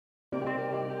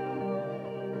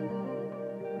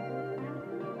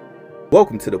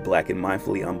Welcome to the Black and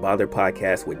Mindfully Unbothered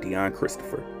podcast with Dion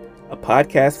Christopher, a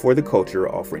podcast for the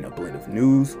culture offering a blend of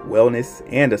news, wellness,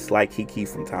 and a slight kiki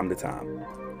from time to time.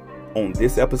 On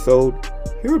this episode,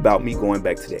 hear about me going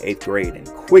back to the 8th grade and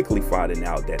quickly finding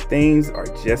out that things are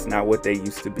just not what they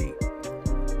used to be.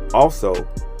 Also,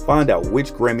 find out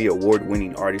which Grammy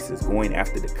award-winning artist is going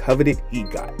after the coveted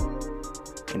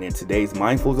EGOT. And in today's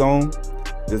Mindful Zone,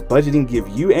 does budgeting give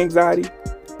you anxiety?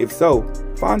 If so,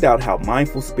 find out how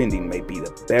mindful spending may be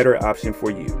the better option for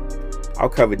you. I'll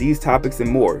cover these topics and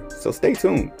more, so stay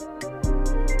tuned.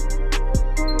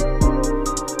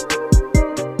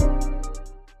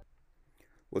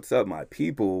 What's up, my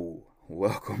people?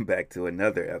 Welcome back to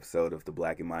another episode of the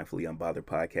Black and Mindfully Unbothered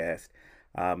podcast.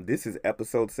 This is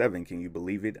episode 7. Can you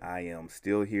believe it? I am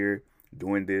still here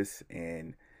doing this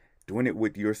and doing it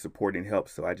with your support and help.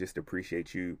 So I just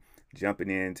appreciate you jumping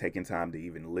in, taking time to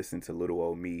even listen to little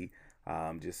old me.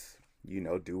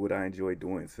 Do what I enjoy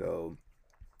doing. So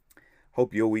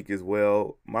hope your week is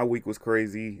well. My week was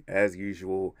crazy as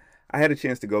usual. I had a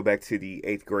chance to go back to the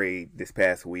 8th grade this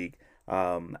past week.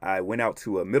 I went out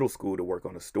to a middle school to work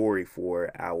on a story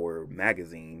for our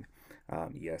magazine.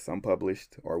 Yes, I'm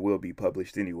published, or will be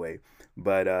published anyway.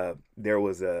 But there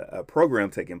was a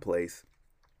program taking place.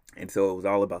 And so it was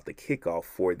all about the kickoff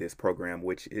for this program,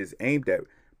 which is aimed at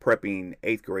prepping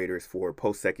 8th graders for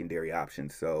post-secondary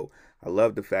options. So I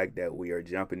love the fact that we are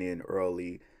jumping in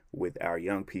early with our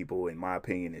young people. In my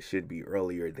opinion, it should be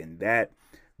earlier than that.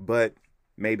 But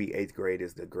maybe 8th grade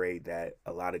is the grade that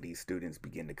a lot of these students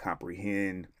begin to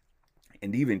comprehend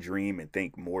and even dream and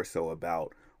think more so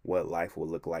about what life will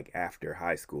look like after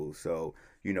high school. So,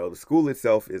 the school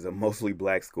itself is a mostly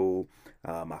black school.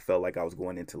 I felt like I was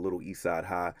going into Little East Side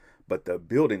High, but the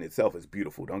building itself is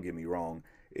beautiful. Don't get me wrong.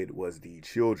 It was the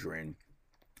children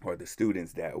or the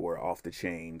students that were off the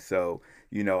chain. So,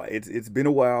 it's been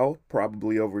a while,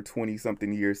 probably over 20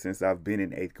 something years since I've been an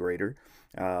 8th grader.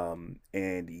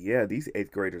 These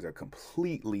 8th graders are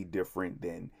completely different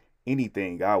than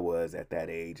anything I was at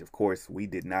that age. Of course, we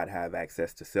did not have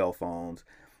access to cell phones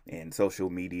and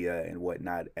social media and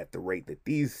whatnot at the rate that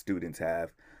these students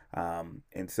have.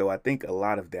 And so I think a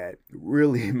lot of that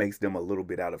really makes them a little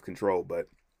bit out of control. But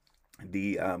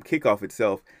the kickoff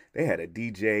itself, they had a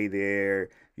DJ there.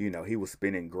 He was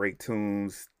spinning great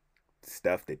tunes,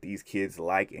 stuff that these kids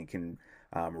like and can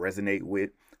resonate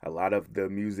with. A lot of the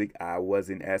music I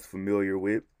wasn't as familiar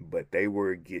with, but they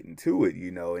were getting to it,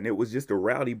 and it was just a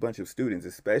rowdy bunch of students,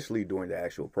 especially during the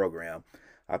actual program.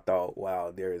 I thought,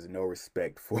 wow, there is no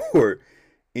respect for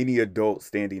any adult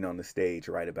standing on the stage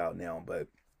right about now. But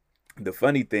the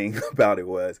funny thing about it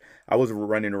was I was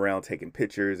running around taking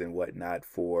pictures and whatnot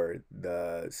for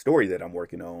the story that I'm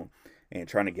working on and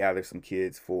trying to gather some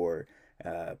kids for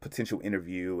a potential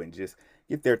interview and just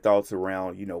get their thoughts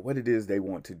around, what it is they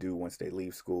want to do once they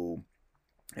leave school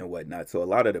and whatnot. So a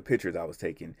lot of the pictures I was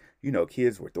taking,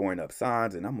 kids were throwing up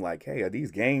signs and I'm like, hey, are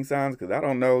these gang signs? Because I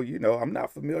don't know, I'm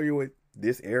not familiar with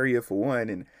this area for one.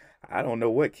 And I don't know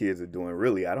what kids are doing,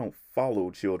 really. I don't follow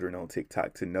children on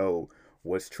TikTok to know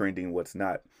what's trending, what's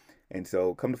not. And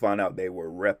so come to find out they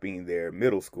were repping their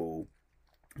middle school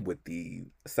with the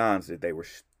signs that they were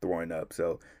throwing up.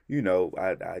 So,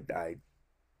 I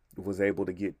was able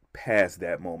to get past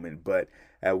that moment. But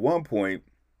at one point,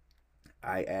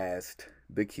 I asked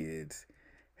the kids,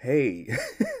 hey,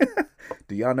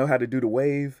 do y'all know how to do the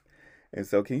wave? And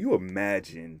so can you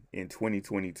imagine in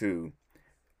 2022,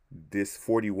 this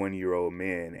 41-year-old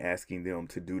man asking them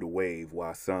to do the wave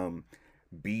while some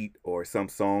beat or some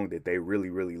song that they really,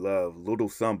 really love, Little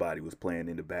Somebody, was playing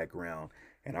in the background.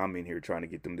 And I'm in here trying to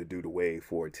get them to do the wave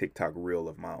for a TikTok reel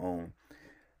of my own.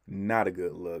 Not a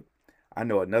good look. I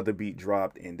know another beat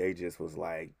dropped and they just was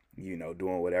like,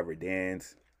 doing whatever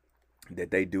dance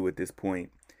that they do at this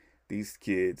point. These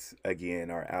kids, again,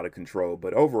 are out of control.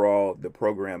 But overall, the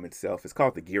program itself is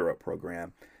called the Gear Up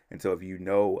program. And so if you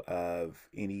know of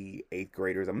any 8th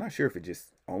graders, I'm not sure if it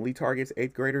just only targets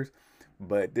 8th graders,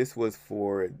 but this was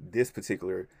for this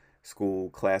particular school,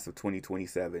 class of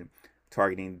 2027,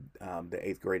 targeting the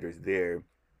 8th graders there.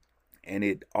 And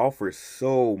it offers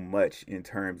so much in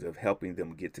terms of helping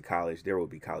them get to college. There will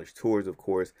be college tours, of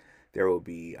course. There will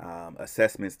be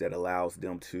assessments that allows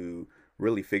them to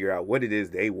really figure out what it is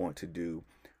they want to do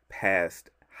past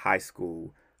high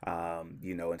school,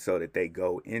 and so that they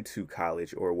go into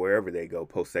college or wherever they go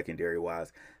post-secondary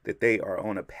wise, that they are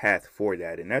on a path for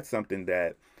that. And that's something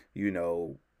that,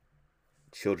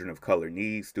 children of color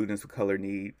need, students of color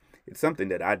need. It's something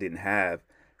that I didn't have.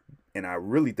 And I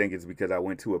really think it's because I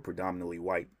went to a predominantly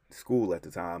white school at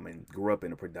the time and grew up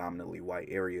in a predominantly white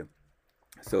area.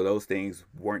 So those things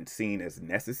weren't seen as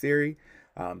necessary.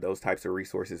 those types of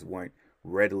resources weren't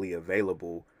readily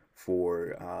available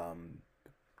for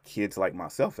kids like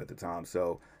myself at the time.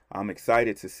 So I'm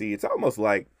excited to see. It's almost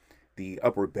like the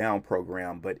Upward Bound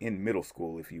program, but in middle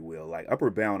school, if you will. Like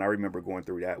Upward Bound, I remember going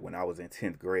through that when I was in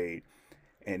 10th grade,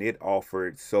 and it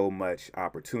offered so much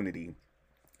opportunity.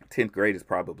 10th grade is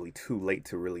probably too late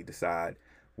to really decide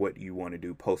what you want to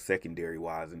do post secondary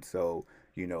wise. And so,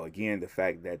 again, the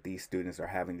fact that these students are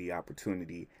having the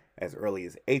opportunity as early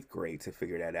as 8th grade to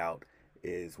figure that out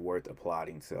is worth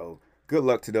applauding. So, good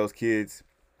luck to those kids.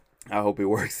 I hope it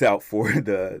works out for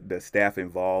the staff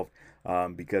involved,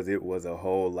 because it was a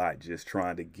whole lot just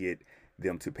trying to get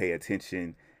them to pay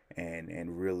attention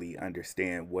and really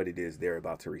understand what it is they're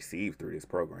about to receive through this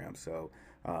program. So,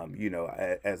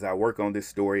 as I work on this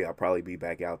story, I'll probably be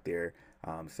back out there.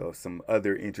 So if some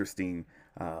other interesting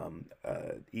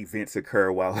events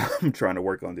occur while I'm trying to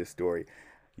work on this story,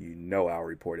 I'll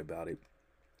report about it.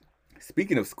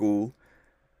 Speaking of school,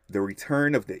 the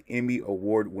return of the Emmy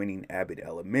Award-winning Abbott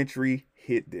Elementary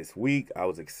hit this week. I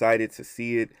was excited to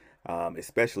see it,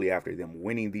 especially after them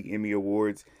winning the Emmy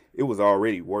Awards. It was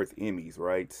already worth Emmys,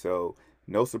 right? So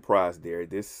no surprise there.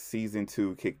 This season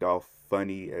 2 kicked off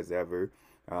funny as ever.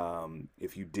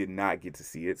 If you did not get to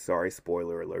see it, sorry,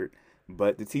 spoiler alert.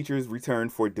 But the teachers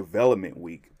returned for Development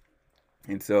Week.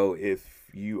 And so if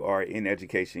you are in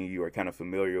education, you are kind of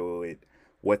familiar with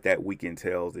what that week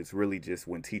entails. It's really just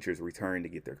when teachers return to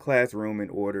get their classroom in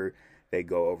order. They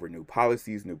go over new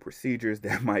policies, new procedures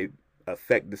that might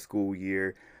affect the school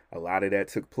year. A lot of that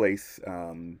took place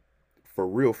for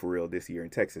real this year in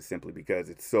Texas, simply because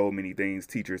it's so many things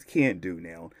teachers can't do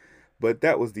now. But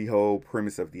that was the whole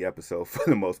premise of the episode for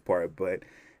the most part. But,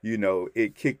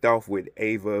 it kicked off with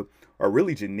Ava, or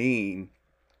really Janine,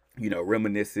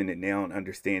 reminiscing and now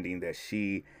understanding that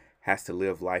she has to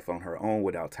live life on her own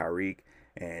without Tyreek.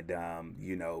 And,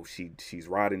 she's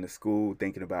riding to school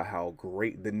thinking about how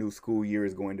great the new school year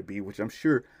is going to be, which I'm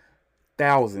sure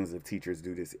thousands of teachers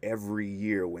do this every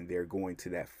year when they're going to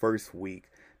that first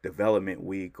week, Development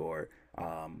Week, or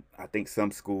I think some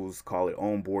schools call it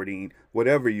onboarding,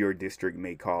 whatever your district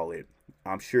may call it.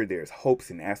 I'm sure there's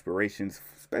hopes and aspirations,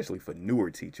 especially for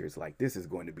newer teachers, like this is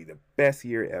going to be the best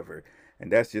year ever.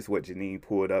 And that's just what Janine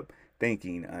pulled up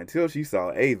thinking until she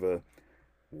saw Ava.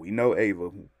 We know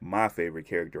Ava, my favorite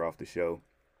character off the show.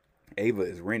 Ava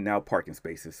is renting out parking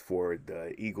spaces for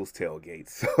the Eagles tailgate.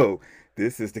 So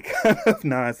this is the kind of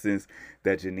nonsense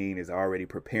that Janine is already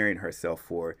preparing herself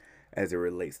for as it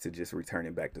relates to just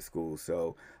returning back to school.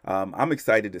 So I'm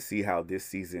excited to see how this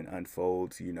season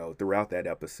unfolds. Throughout that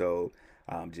episode,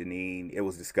 it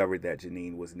was discovered that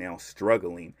Janine was now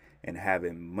struggling and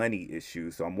having money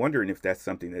issues. So I'm wondering if that's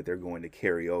something that they're going to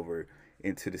carry over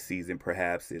into the season.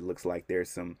 Perhaps it looks like there's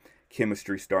some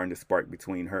chemistry starting to spark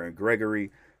between her and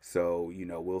Gregory. So,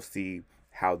 we'll see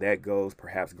how that goes.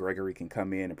 Perhaps Gregory can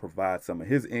come in and provide some of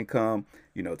his income.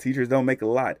 Teachers don't make a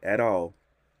lot at all.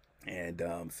 And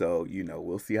so,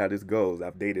 we'll see how this goes.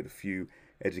 I've dated a few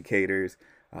educators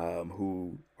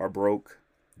who are broke,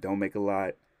 don't make a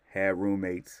lot, had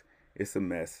roommates. It's a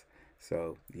mess.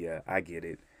 So, yeah, I get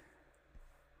it.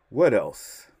 What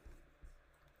else?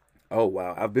 Oh,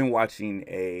 wow. I've been watching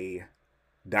a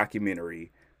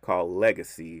documentary called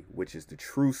Legacy, which is the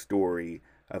true story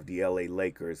of the LA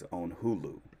Lakers on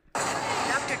Hulu.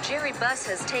 Dr. Jerry Buss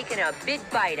has taken a big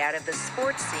bite out of the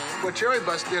sports scene. What Jerry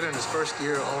Buss did in his first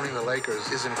year owning the Lakers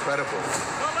is incredible.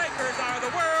 The Lakers are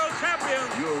the world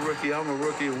champions. You're a rookie, I'm a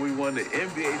rookie, and we won the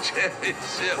NBA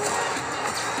championship.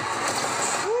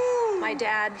 My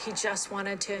dad, he just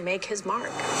wanted to make his mark.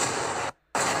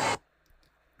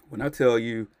 When I tell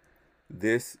you,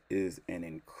 this is an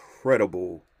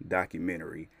incredible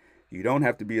documentary. You don't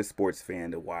have to be a sports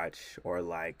fan to watch, or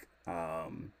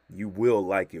you will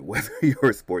like it whether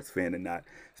you're a sports fan or not,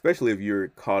 especially if you're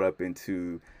caught up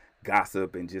into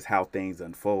gossip and just how things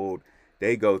unfold.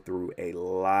 They go through a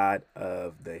lot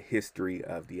of the history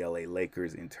of the LA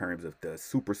Lakers in terms of the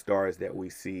superstars that we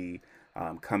see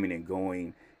coming and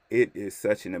going. It is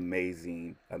such an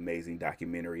amazing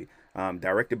documentary,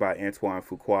 directed by Antoine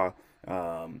Fuqua.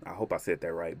 I hope I said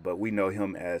that right, but we know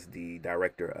him as the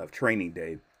director of Training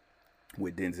Day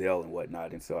with Denzel and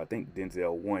whatnot, and so I think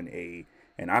Denzel won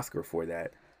an Oscar for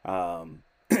that.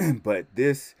 But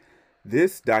this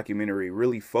documentary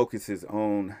really focuses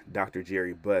on Dr.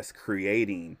 Jerry Buss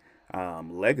creating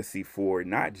legacy for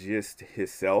not just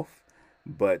himself,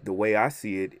 but the way I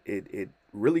see it, it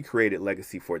really created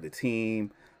legacy for the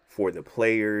team, for the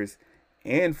players,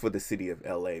 and for the city of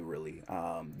LA, really.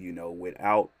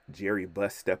 Without Jerry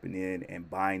Buss stepping in and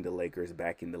buying the Lakers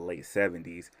back in the late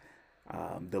 70s,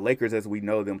 The Lakers, as we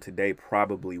know them today,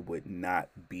 probably would not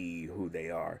be who they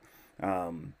are.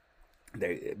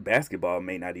 Basketball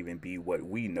may not even be what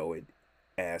we know it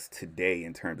as today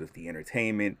in terms of the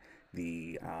entertainment,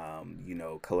 the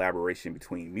collaboration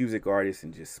between music artists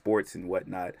and just sports and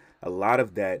whatnot. A lot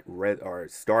of that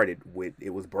started with, it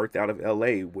was birthed out of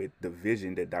LA with the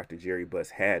vision that Dr. Jerry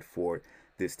Buss had for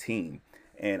this team.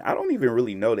 And I don't even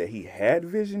really know that he had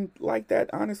vision like that,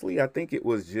 honestly. I think it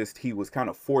was just he was kind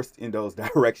of forced in those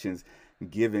directions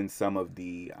given some of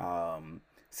the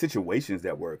situations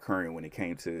that were occurring when it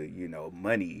came to,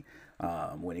 money,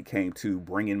 when it came to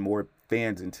bringing more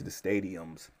fans into the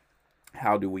stadiums.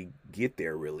 How do we get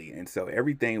there, really? And so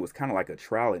everything was kind of like a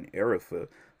trial and error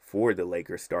for the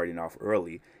Lakers starting off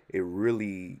early.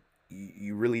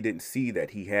 You really didn't see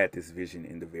that he had this vision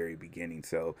in the very beginning.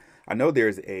 So I know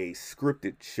there's a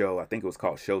scripted show, I think it was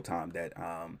called Showtime, that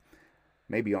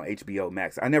maybe on HBO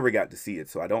Max. I never got to see it,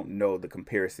 so I don't know the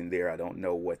comparison there. I don't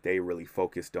know what they really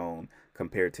focused on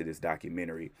compared to this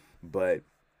documentary. But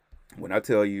when I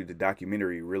tell you the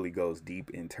documentary really goes deep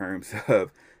in terms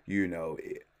of,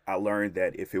 I learned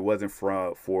that if it wasn't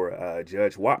for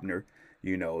Judge Wapner,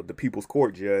 the People's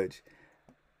Court judge,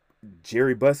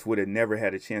 Jerry Buss would have never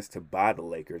had a chance to buy the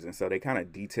Lakers. And so they kind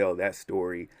of detail that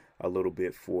story a little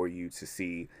bit for you to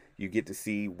see. You get to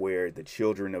see where the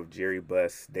children of Jerry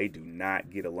Buss, they do not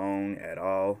get along at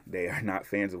all. They are not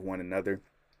fans of one another,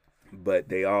 but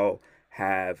they all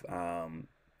have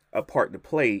a part to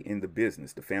play in the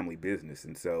business, the family business.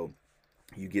 And so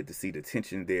you get to see the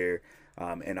tension there.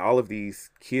 And all of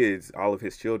these kids, all of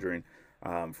his children,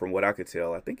 from what I could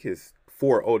tell, I think his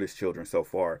 4 oldest children so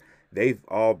far, they've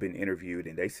all been interviewed,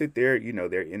 and they sit there,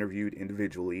 they're interviewed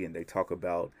individually, and they talk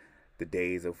about the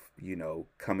days of,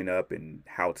 coming up and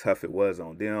how tough it was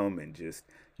on them, and just,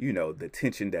 the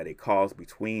tension that it caused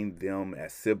between them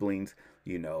as siblings.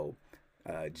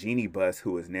 Jeannie Buss,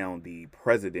 who is now the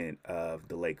president of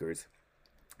the Lakers,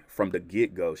 from the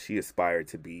get-go, she aspired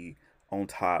to be on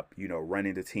top,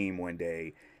 running the team one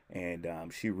day. And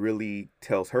she really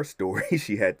tells her story.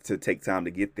 She had to take time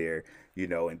to get there,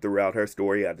 and throughout her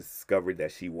story, I discovered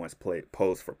that she once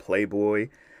posed for Playboy.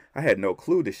 I had no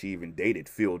clue that she even dated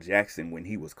Phil Jackson when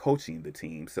he was coaching the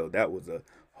team. So that was a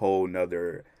whole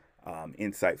nother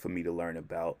insight for me to learn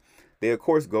about. They, of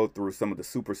course, go through some of the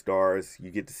superstars.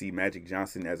 You get to see Magic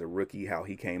Johnson as a rookie, how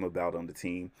he came about on the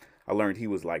team. I learned he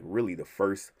was like really the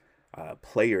first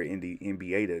player in the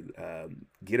NBA to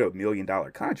get $1 million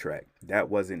contract. That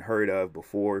wasn't heard of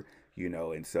before,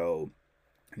 and so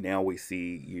now we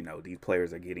see, these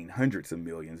players are getting hundreds of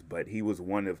millions, but he was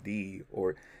one of the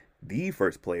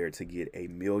first player to get $1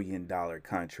 million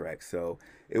contract. So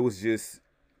it was just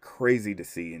crazy to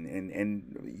see.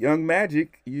 And young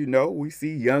Magic, we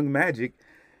see young Magic.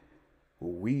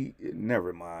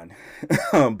 Never mind.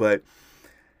 But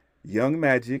young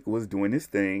Magic was doing his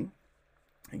thing.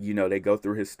 They go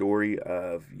through his story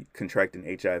of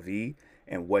contracting HIV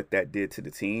and what that did to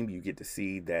the team. You get to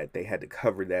see that they had to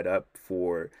cover that up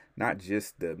for not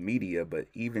just the media, but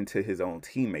even to his own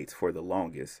teammates for the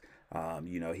longest.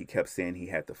 He kept saying he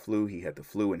had the flu,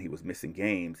 and he was missing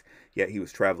games, yet he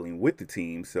was traveling with the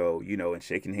team. So, and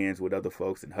shaking hands with other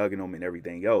folks and hugging them and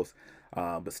everything else,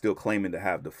 but still claiming to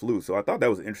have the flu. So I thought that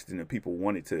was interesting that people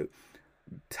wanted to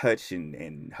touch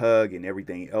and hug and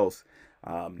everything else,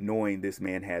 knowing this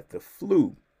man had the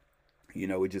flu.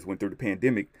 We just went through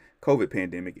the COVID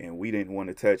pandemic, and we didn't want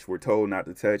to touch. We're told not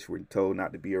to touch. We're told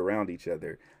not to be around each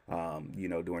other,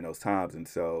 during those times. And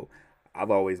so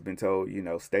I've always been told,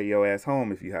 stay your ass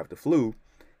home if you have the flu.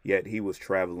 Yet he was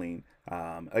traveling.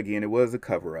 Again, it was a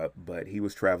cover up, but he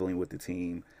was traveling with the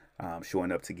team,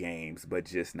 showing up to games, but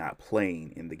just not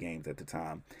playing in the games at the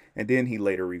time. And then he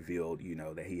later revealed,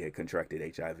 that he had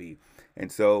contracted HIV.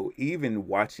 And so even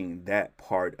watching that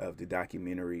part of the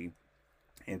documentary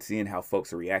and seeing how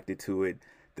folks reacted to it,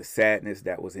 the sadness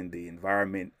that was in the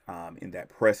environment, in that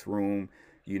press room,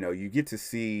 you get to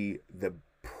see the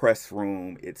press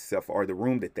room itself, or the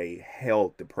room that they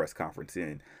held the press conference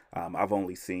in. I've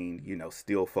only seen,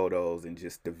 still photos and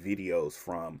just the videos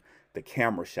from the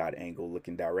camera shot angle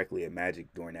looking directly at Magic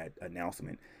during that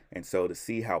announcement. And so to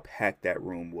see how packed that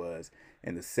room was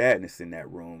and the sadness in that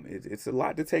room, it's a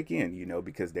lot to take in,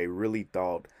 because they really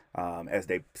thought, as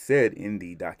they said in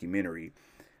the documentary,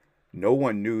 no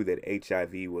one knew that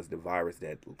HIV was the virus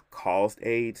that caused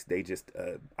AIDS. They just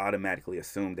automatically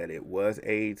assumed that it was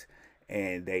AIDS.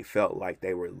 And they felt like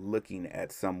they were looking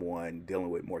at someone dealing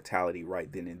with mortality right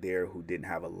then and there who didn't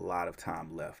have a lot of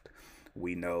time left.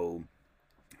 We know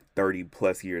 30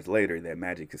 plus years later that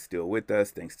Magic is still with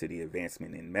us thanks to the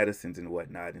advancement in medicines and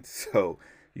whatnot. And so,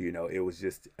 it was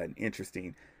just an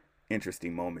interesting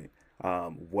interesting moment.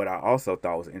 What I also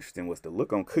thought was interesting was the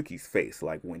look on Cookie's face.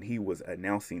 Like when he was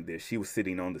announcing this, she was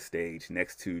sitting on the stage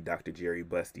next to Dr. Jerry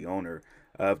Buss, the owner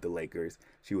of the Lakers.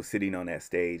 She was sitting on that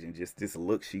stage, and just this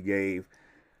look she gave.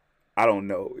 I don't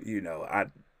know,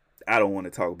 I don't want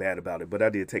to talk bad about it, but I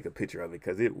did take a picture of it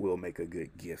because it will make a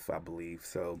good GIF, I believe.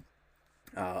 So,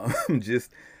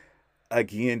 just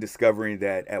again discovering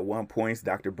that at one point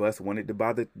Dr. Buss wanted to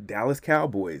buy the Dallas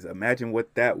Cowboys. Imagine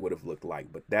what that would have looked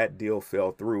like. But that deal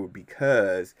fell through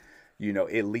because,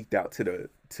 it leaked out to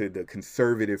the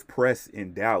conservative press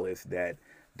in Dallas that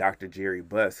Dr. Jerry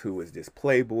Buss, who is this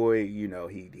playboy,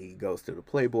 he goes to the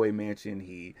Playboy Mansion.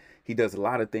 He does a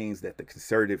lot of things that the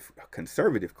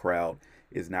conservative crowd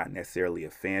is not necessarily a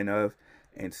fan of.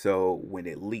 And so when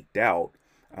it leaked out,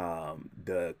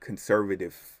 the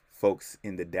conservative folks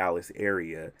in the Dallas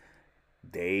area,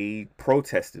 they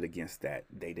protested against that.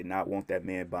 They did not want that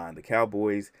man buying the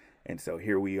Cowboys. And so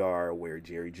here we are where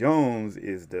Jerry Jones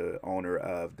is the owner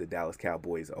of the Dallas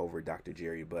Cowboys over Dr.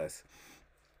 Jerry Buss.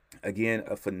 Again,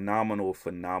 a phenomenal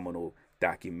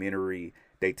documentary.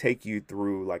 They take you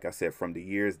through, like I said, from the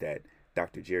years that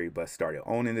Dr. Jerry Buss started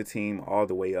owning the team all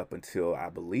the way up until, I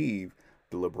believe,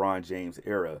 the LeBron James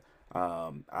era.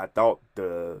 I thought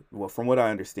from what I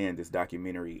understand, this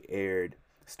documentary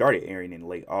started airing in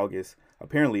late August.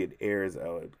 Apparently it airs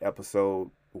an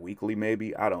episode weekly,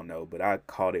 maybe. I don't know, but I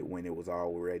caught it when it was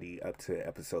already up to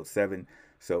episode 7.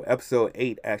 So episode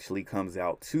 8 actually comes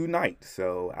out tonight.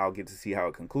 So I'll get to see how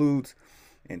it concludes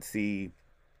and see,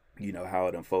 how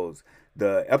it unfolds.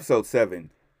 The episode 7,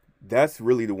 that's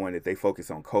really the one that they focus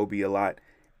on Kobe a lot.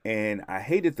 And I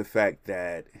hated the fact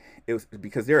that it was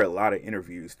because there are a lot of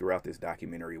interviews throughout this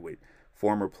documentary with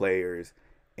former players.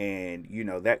 And,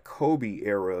 that Kobe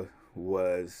era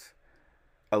was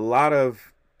a lot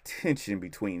of tension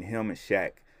between him and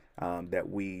Shaq that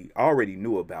we already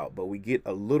knew about. But we get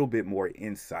a little bit more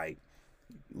insight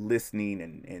listening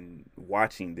and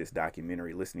watching this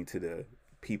documentary, listening to the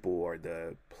people or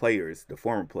the players, the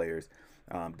former players,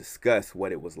 discuss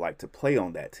what it was like to play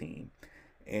on that team.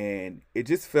 And it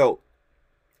just felt,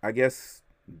 I guess,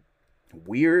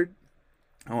 weird.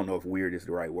 I don't know if weird is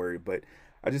the right word, but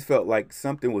I just felt like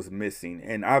something was missing.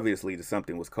 And obviously the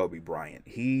something was Kobe Bryant.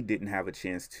 He didn't have a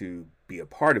chance to be a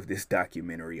part of this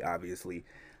documentary, obviously.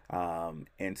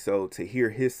 And so to hear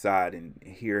his side and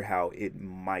hear how it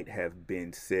might have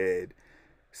been said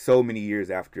so many years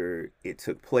after it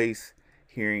took place,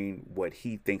 hearing what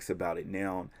he thinks about it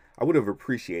now, I would have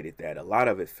appreciated that. A lot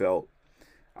of it felt,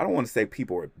 I don't want to say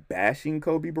people were bashing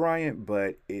Kobe Bryant,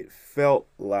 but it felt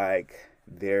like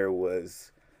there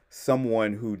was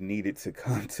someone who needed to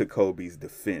come to Kobe's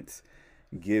defense,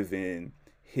 given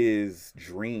his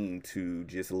dream to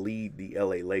just lead the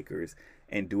LA Lakers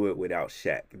and do it without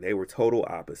Shaq. They were total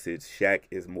opposites. Shaq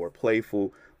is more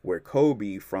playful, where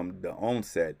Kobe from the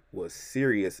onset was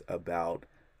serious about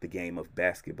the game of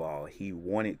basketball. He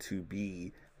wanted to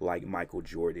be like Michael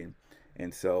Jordan.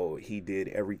 And so he did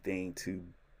everything to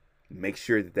make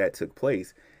sure that took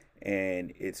place.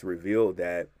 And it's revealed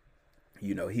that,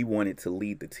 he wanted to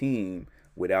lead the team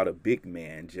without a big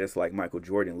man, just like Michael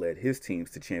Jordan led his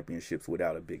teams to championships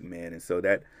without a big man. And so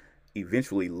that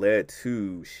eventually led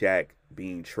to Shaq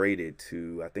being traded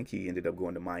to, I think he ended up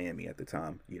going to Miami at the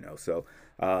time, So,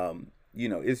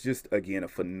 it's just, again, a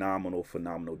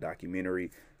phenomenal documentary.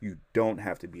 You don't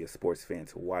have to be a sports fan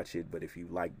to watch it, but if you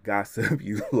like gossip,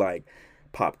 you like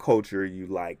pop culture, you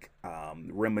like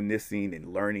reminiscing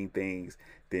and learning things,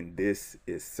 then this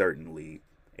is certainly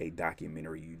a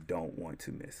documentary you don't want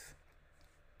to miss.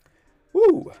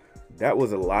 Woo, that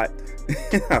was a lot.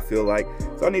 I feel like.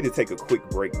 So I need to take a quick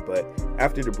break, but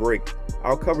after the break,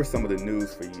 I'll cover some of the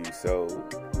news for you. So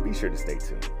be sure to stay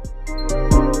tuned.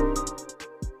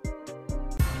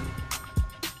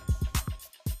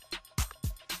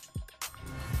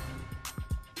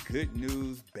 Good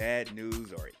news, bad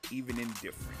news, or even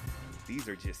indifferent. These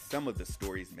are just some of the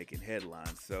stories making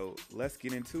headlines. So let's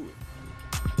get into it.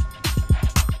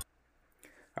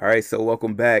 All right, so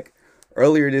welcome back.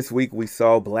 Earlier this week, we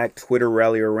saw Black Twitter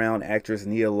rally around actress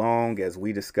Nia Long as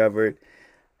we discovered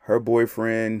her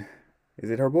boyfriend.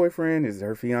 Is it her boyfriend? Is it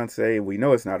her fiance? We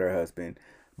know it's not her husband.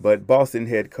 But Boston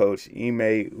head coach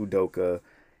Ime Udoka,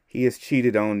 he has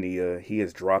cheated on Nia. He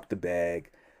has dropped the bag.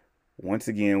 Once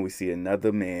again, we see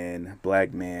another man,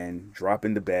 black man,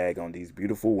 dropping the bag on these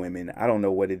beautiful women. I don't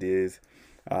know what it is.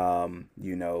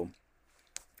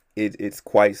 It's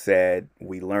quite sad.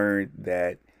 We learned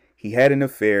that he had an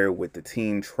affair with the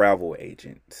team travel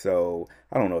agent. So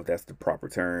I don't know if that's the proper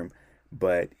term,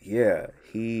 but yeah,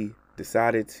 he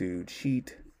decided to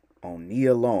cheat on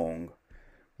Nia Long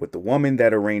with the woman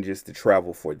that arranges the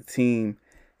travel for the team.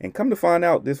 And come to find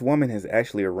out, this woman has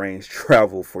actually arranged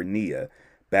travel for Nia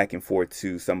back and forth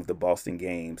to some of the Boston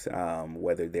games,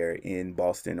 whether they're in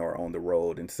Boston or on the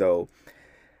road. And so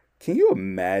can you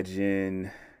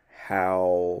imagine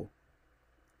how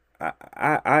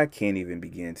I can't even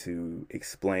begin to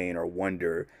explain or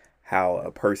wonder how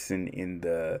a person in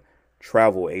the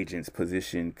travel agent's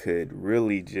position could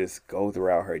really just go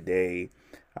throughout her day,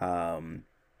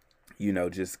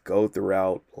 just go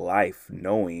throughout life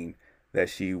knowing that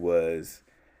she was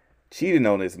cheating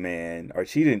on this man, or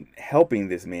helping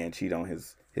this man cheat on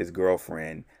his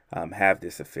girlfriend, have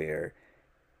this affair,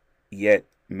 yet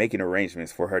making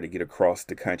arrangements for her to get across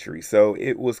the country. So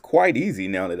it was quite easy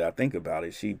now that I think about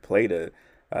it. She played a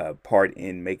part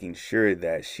in making sure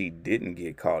that she didn't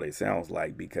get caught, it sounds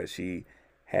like, because she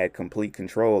had complete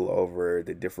control over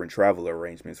the different travel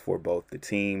arrangements for both the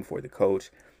team, for the coach,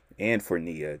 and for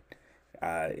Nia.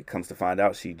 It comes to find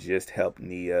out she just helped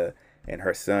Nia and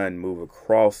her son move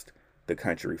across the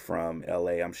country from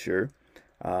LA, I'm sure,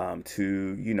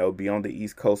 to, be on the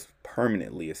East Coast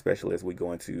permanently, especially as we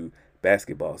go into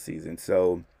basketball season.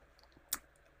 So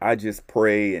I just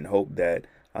pray and hope that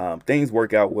things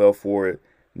work out well for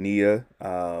Nia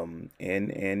and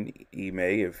Ime,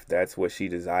 if that's what she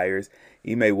desires.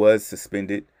 Ime was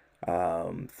suspended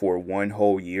for 1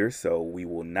 whole year, so we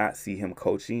will not see him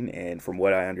coaching. And from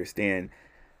what I understand,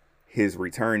 his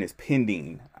return is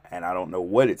pending, and I don't know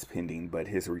what it's pending, but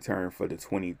his return for the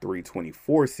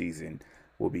 23-24 season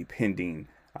will be pending.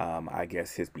 I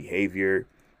guess his behavior,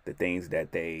 the things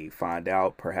that they find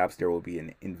out. Perhaps there will be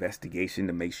an investigation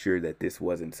to make sure that this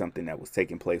wasn't something that was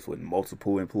taking place with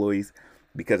multiple employees,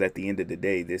 because at the end of the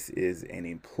day, this is an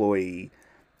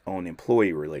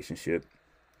employee-on-employee relationship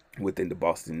within the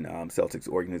Boston Celtics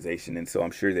organization. And so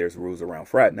I'm sure there's rules around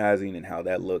fraternizing and how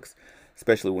that looks,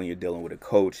 especially when you're dealing with a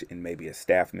coach and maybe a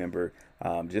staff member.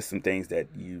 Just some things that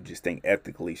you just think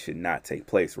ethically should not take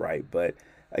place, right? But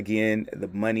again, the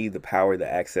money, the power,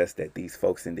 the access that these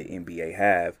folks in the NBA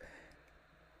have,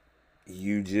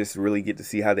 you just really get to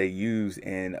see how they use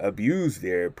and abuse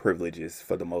their privileges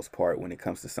for the most part when it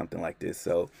comes to something like this.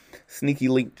 So sneaky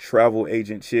link travel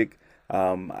agent chick,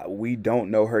 we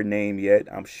don't know her name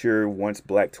yet. I'm sure once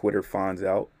Black Twitter finds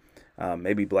out,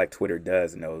 maybe Black Twitter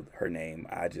does know her name.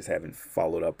 I just haven't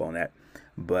followed up on that.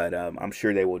 But I'm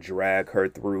sure they will drag her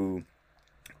through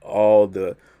all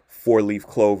the 4-leaf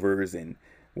clovers and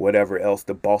whatever else,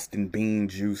 the Boston bean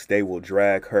juice. They will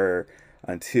drag her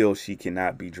until she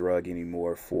cannot be drugged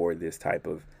anymore for this type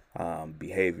of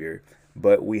behavior.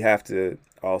 But we have to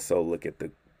also look at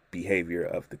the behavior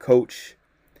of the coach.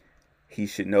 He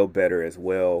should know better as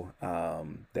well,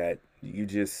 that you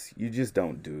just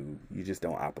don't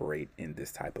operate in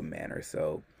this type of manner.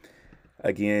 So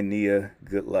again, Nia,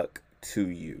 good luck to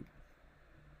you.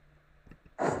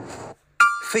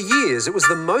 For years, it was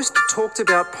the most talked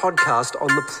about podcast on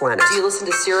the planet. Do you listen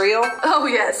to Serial? Oh,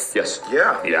 yes. Yes.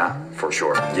 Yeah, for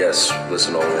sure. Yes,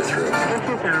 listen all the way through. This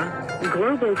is a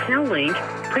global Cal-Link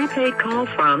prepaid call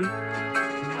from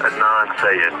Adnan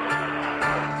Syed,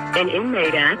 an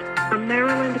inmate at a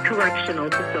Maryland Correctional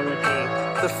Facility.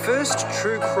 The first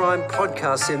true crime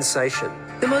podcast sensation.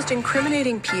 The most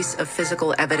incriminating piece of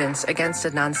physical evidence against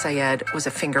Adnan Syed was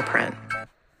a fingerprint.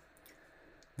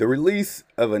 The release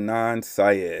of Adnan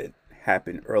Syed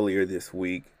happened earlier this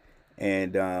week.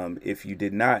 And if you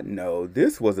did not know,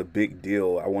 this was a big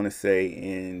deal, I want to say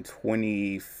in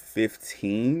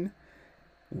 2015,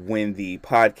 when the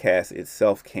podcast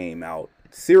itself came out,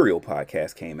 Serial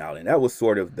podcast came out. And that was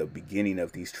sort of the beginning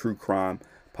of these true crime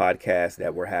podcasts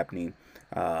that were happening.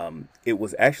 It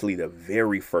was actually the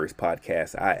very first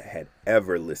podcast I had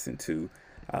ever listened to.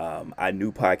 I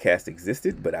knew podcasts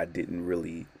existed, but I didn't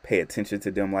really pay attention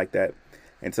to them like that.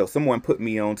 And so someone put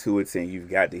me onto it saying, you've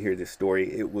got to hear this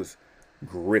story. It was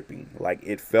gripping. Like,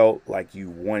 it felt like you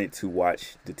wanted to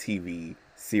watch the TV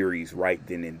series right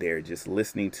then and there. Just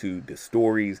listening to the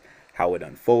stories, how it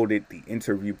unfolded, the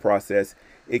interview process,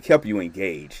 it kept you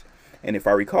engaged. And if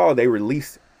I recall, they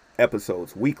released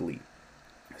episodes weekly.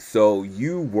 So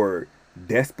you were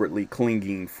desperately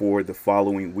clinging for the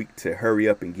following week to hurry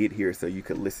up and get here so you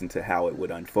could listen to how it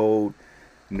would unfold.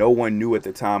 No one knew at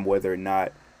the time whether or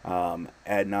not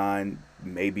Adnan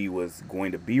maybe was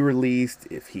going to be released,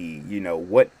 if he,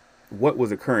 what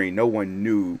was occurring. No one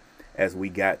knew as we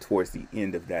got towards the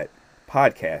end of that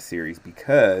podcast series,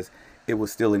 because it was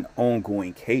still an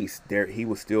ongoing case. He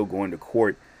was still going to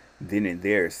court then and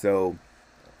there. So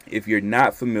if you're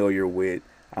not familiar with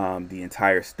the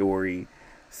entire story,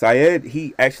 Syed,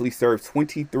 he actually served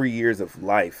 23 years of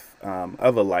life,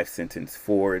 of a life sentence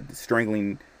for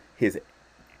strangling his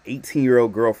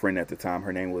 18-year-old girlfriend at the time.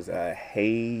 Her name was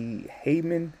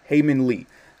Heyman Lee.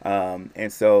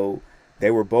 And so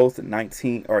they were both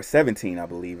 19 or 17, I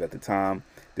believe, at the time.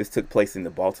 This took place in the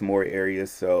Baltimore area.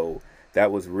 So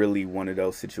that was really one of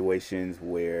those situations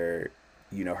where,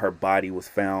 you know, her body was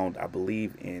found, I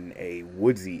believe, in a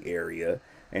woodsy area.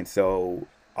 And so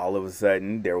all of a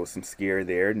sudden there was some scare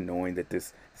there, knowing that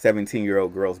this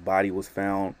 17-year-old girl's body was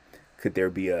found. Could there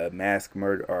be a mass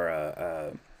murder or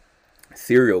a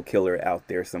serial killer out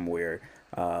there somewhere?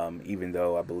 Even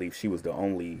though I believe she was the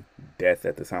only death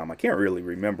at the time. I can't really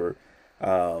remember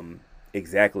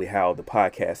exactly how the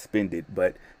podcast spinned it,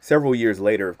 but several years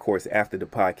later, of course, after the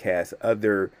podcast,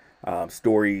 other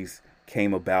stories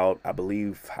came about. I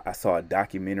believe I saw a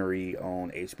documentary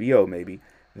on HBO maybe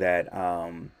that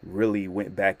really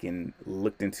went back and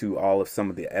looked into all of some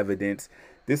of the evidence.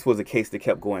 This was a case that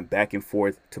kept going back and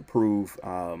forth to prove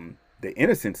the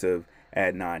innocence of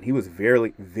Adnan. He was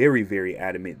very, very, very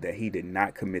adamant that he did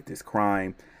not commit this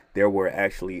crime. There were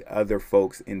actually other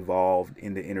folks involved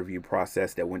in the interview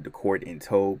process that went to court and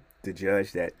told the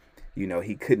judge that, you know,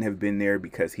 he couldn't have been there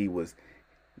because he was,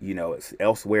 you know,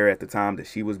 elsewhere at the time that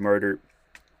she was murdered.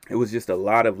 It was just a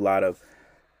lot of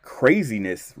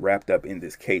craziness wrapped up in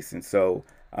this case. And so,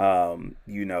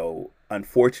 you know,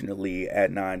 unfortunately,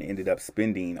 Adnan ended up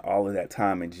spending all of that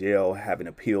time in jail, having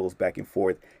appeals back and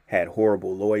forth, had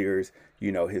horrible lawyers.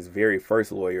 You know, his very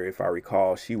first lawyer, if I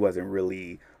recall, she wasn't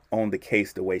really on the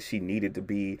case the way she needed to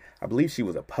be. I believe she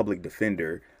was a public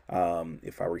defender,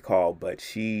 if I recall, but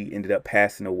she ended up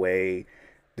passing away,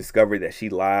 discovered that she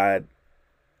lied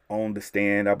on the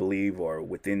stand, I believe, or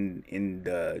in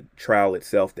the trial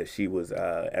itself, that she was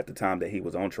at the time that he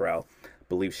was on trial. I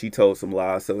believe she told some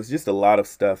lies. So it's just a lot of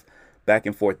stuff back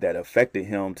and forth that affected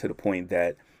him to the point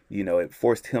that, you know, it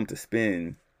forced him to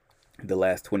spend the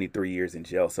last 23 years in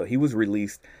jail. So he was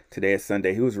released. Today is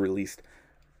Sunday. He was released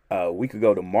a week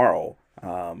ago tomorrow,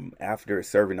 after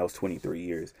serving those 23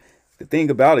 years. The thing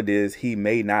about it is he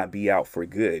may not be out for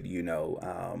good. You know,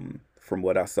 from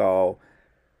what I saw,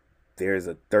 there's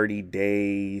a 30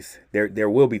 days. There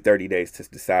will be 30 days to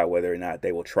decide whether or not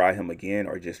they will try him again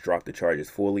or just drop the charges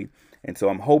fully. And so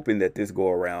I'm hoping that this go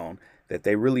around, that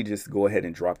they really just go ahead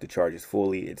and drop the charges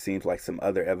fully. It seems like some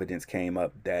other evidence came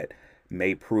up that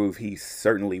may prove he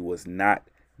certainly was not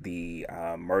the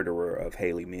murderer of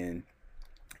Haley Min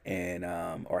and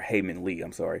or Heyman Lee,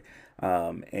 I'm sorry.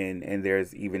 And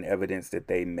there's even evidence that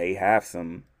they may have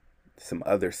some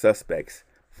other suspects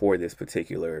for this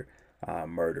particular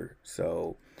murder.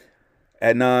 So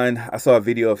Adnan, I saw a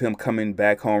video of him coming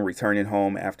back home, returning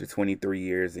home after 23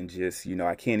 years, and just, you know,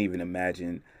 I can't even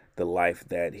imagine the life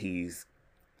that he's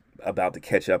about to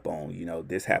catch up on. You know,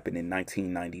 this happened in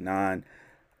 1999.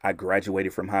 I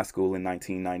graduated from high school in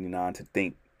 1999. To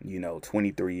think, you know,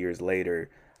 23 years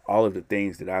later, all of the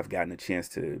things that I've gotten a chance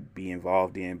to be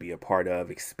involved in, be a part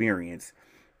of, experience,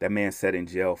 that man sat in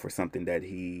jail for something that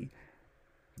he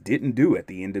didn't do at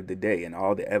the end of the day, and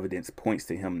all the evidence points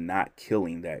to him not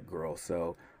killing that girl.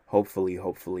 So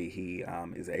hopefully he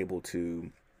is able to,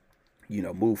 you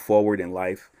know, move forward in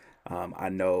life. I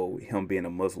know him being a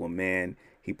Muslim man,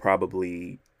 he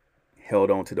probably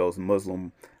held on to those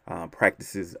Muslim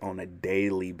practices on a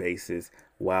daily basis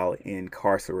while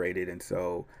incarcerated, and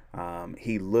so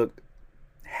he looked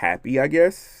happy, I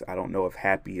guess. I don't know if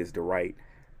happy is the right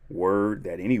word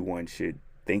that anyone should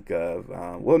think of.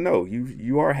 Well, no,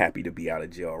 you are happy to be out of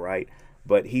jail, right?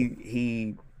 But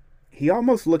he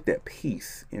almost looked at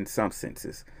peace in some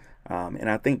senses, and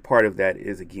I think part of that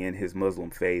is, again, his Muslim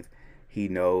faith. He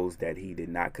knows that he did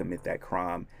not commit that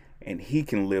crime, and he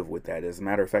can live with that. As a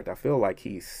matter of fact, I feel like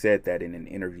he said that in an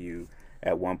interview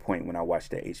at one point when I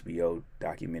watched the HBO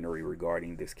documentary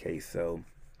regarding this case. So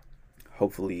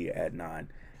hopefully Adnan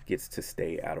gets to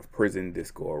stay out of prison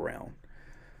this go around.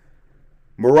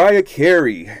 Mariah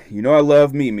Carey, you know I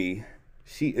love Mimi.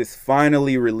 She is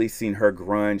finally releasing her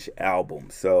grunge album.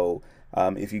 So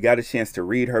if you got a chance to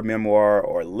read her memoir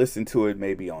or listen to it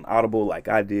maybe on Audible like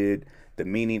I did, The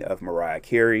Meaning of Mariah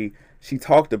Carey, she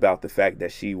talked about the fact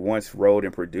that she once wrote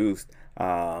and produced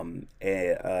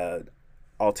a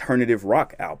alternative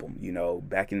rock album, you know,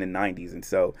 back in the 90s. And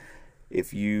so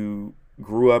if you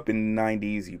grew up in the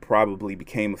 90s, you probably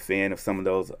became a fan of some of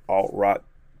those alt-rock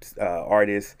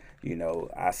artists. You know,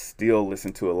 I still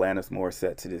listen to Alanis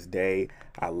Morissette to this day.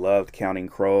 I loved Counting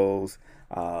Crows,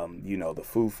 you know, the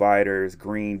Foo Fighters,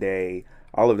 Green Day,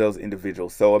 all of those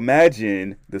individuals. So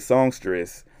imagine the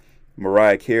songstress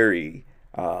Mariah Carey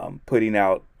putting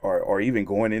out or even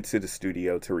going into the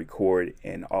studio to record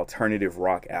an alternative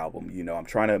rock album. You know, I'm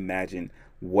trying to imagine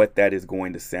what that is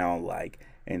going to sound like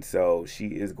And so she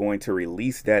is going to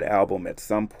release that album at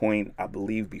some point, I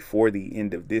believe, before the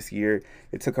end of this year.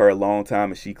 It took her a long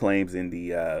time, as she claims in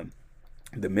the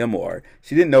memoir.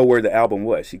 She didn't know where the album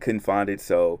was. She couldn't find it.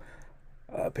 So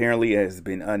apparently it has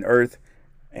been unearthed.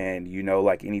 And, you know,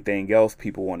 like anything else,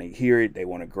 people want to hear it. They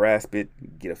want to grasp it,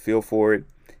 get a feel for it.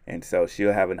 And so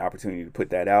she'll have an opportunity to put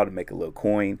that out and make a little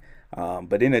coin.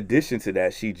 But in addition to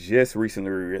that, she just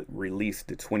recently released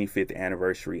the 25th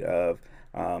anniversary of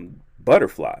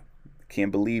Butterfly.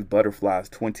 Can't believe Butterfly is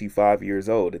 25 years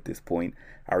old at this point.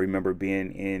 I remember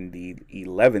being in the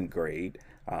 11th grade.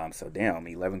 So damn,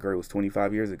 11th grade was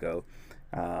 25 years ago.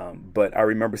 But I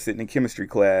remember sitting in chemistry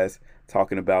class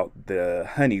talking about the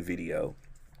Honey video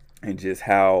and just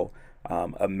how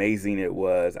amazing it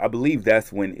was. I believe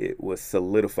that's when it was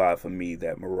solidified for me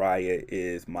that Mariah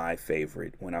is my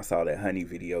favorite, when I saw that Honey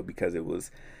video, because it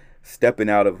was stepping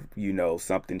out of, you know,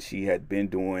 something she had been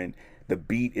doing. The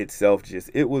beat itself, just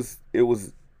it was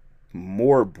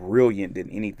more brilliant than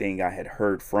anything I had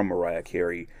heard from Mariah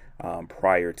Carey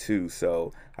prior to.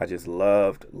 So I just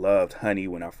loved Honey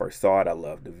when I first saw it. I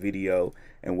loved the video,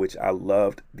 in which I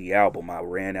loved the album. I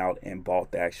ran out and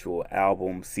bought the actual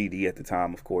album CD at the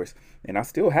time, of course, and I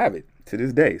still have it to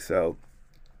this day. So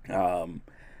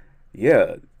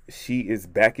yeah, she is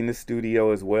back in the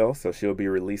studio as well, so she'll be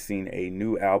releasing a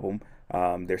new album.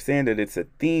 They're saying that it's a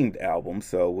themed album,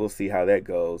 so we'll see how that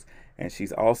goes. And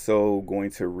she's also going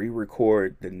to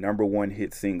re-record the #1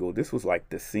 hit single. This was like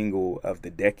the single of the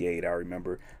decade, I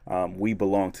remember. We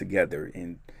Belong Together.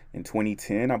 In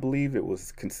 2010, I believe, it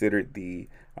was considered the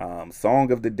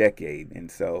song of the decade. And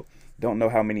so don't know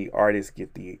how many artists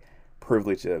get the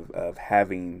privilege of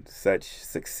having such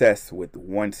success with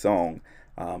one song.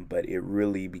 But it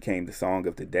really became the song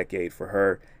of the decade for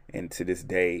her. And to this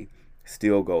day,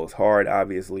 still goes hard,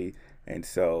 obviously. And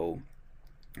so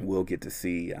we'll get to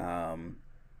see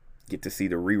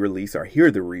the re-release, or hear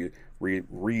the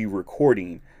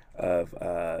re-recording of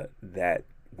that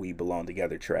We Belong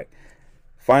Together track.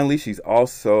 Finally, she's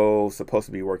also supposed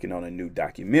to be working on a new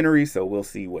documentary, so we'll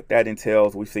see what that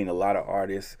entails. We've seen a lot of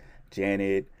artists,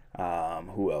 Janet,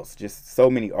 who else? Just so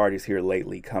many artists here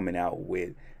lately coming out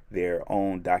with their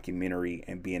own documentary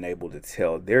and being able to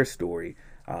tell their story.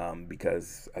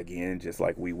 Because again, just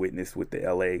like we witnessed with the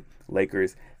LA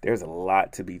Lakers, there's a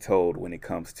lot to be told when it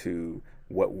comes to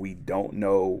what we don't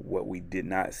know, what we did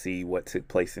not see, what took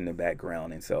place in the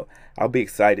background. And so I'll be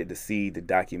excited to see the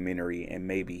documentary and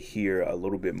maybe hear a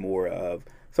little bit more of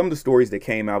some of the stories that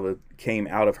came out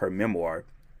of her memoir.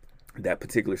 That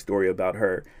particular story about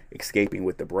her escaping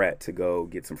with the brat to go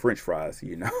get some French fries,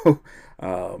 you know,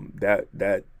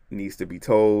 that needs to be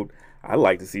told. I'd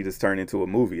like to see this turn into a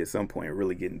movie at some point,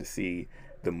 really getting to see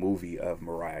the movie of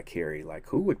Mariah Carey. Like,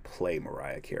 who would play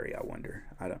Mariah Carey, I wonder?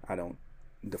 I don't,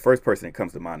 the first person that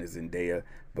comes to mind is Zendaya,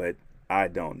 but I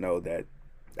don't know that.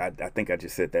 I think I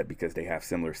just said that because they have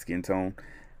similar skin tone.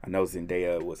 I know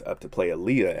Zendaya was up to play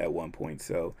Aaliyah at one point,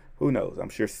 so who knows? I'm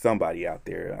sure somebody out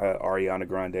there, Ariana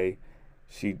Grande,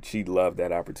 she'd love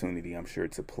that opportunity, I'm sure,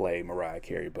 to play Mariah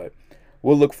Carey. But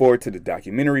we'll look forward to the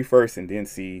documentary first and then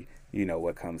see, you know,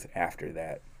 what comes after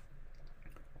that.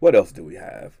 What else do we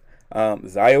have?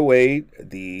 Zaya Wade,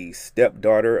 the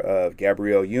stepdaughter of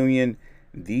Gabrielle Union,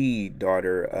 the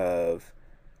daughter of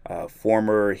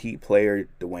former Heat player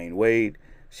Dwayne Wade.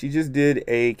 She just did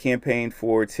a campaign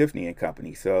for Tiffany and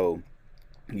Company. So,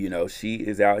 you know, she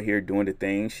is out here doing the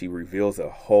thing. She reveals a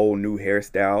whole new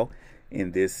hairstyle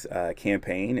in this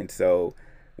campaign. And so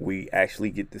we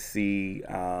actually get to see,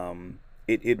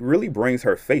 it really brings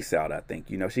her face out, I think.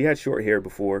 You know, she had short hair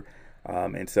before.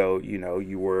 And so, you know,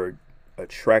 you were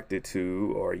attracted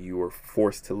to, or you were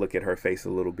forced to look at her face a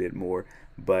little bit more.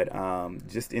 But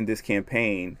just in this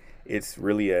campaign, it's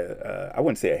really I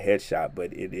wouldn't say a headshot,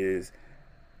 but it is,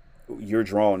 you're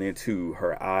drawn into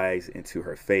her eyes, into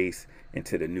her face,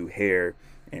 into the new hair.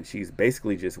 And she's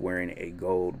basically just wearing a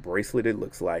gold bracelet, it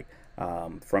looks like,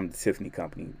 from the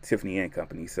Tiffany and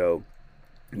Company. So,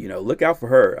 you know, look out for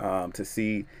her to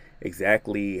see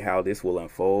exactly how this will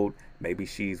unfold. Maybe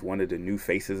she's one of the new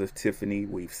faces of Tiffany.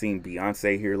 We've seen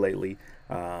Beyonce here lately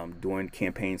doing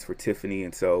campaigns for Tiffany.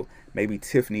 And so maybe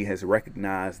Tiffany has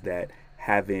recognized that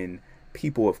having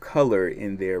people of color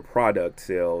in their product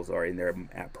sales or in their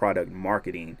product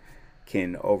marketing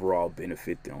can overall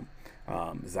benefit them.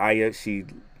 Zaya, she,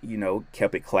 you know,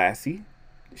 kept it classy.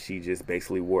 She just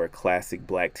basically wore a classic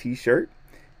black t-shirt.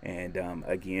 And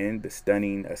again, the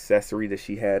stunning accessory that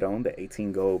she had on, the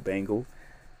 18 gold bangle,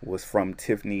 was from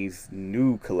Tiffany's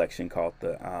new collection called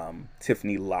the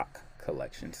Tiffany Lock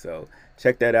collection. So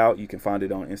check that out. You can find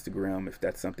it on Instagram if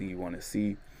that's something you want to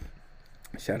see.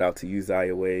 Shout out to you,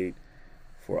 Zaya Wade.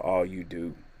 for all you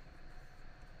do.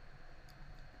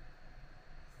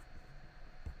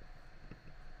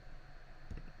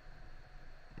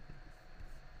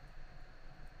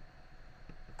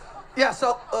 Yeah,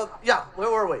 so, where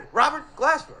were we? Robert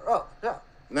Glasper. Oh, yeah.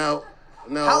 No.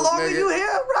 How long nigga. are you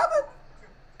here, Robert?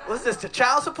 What's this, the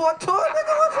child support tour,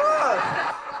 nigga? What's wrong?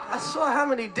 I saw how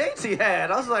many dates he had.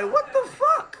 I was like, what the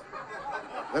fuck?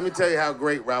 Let me tell you how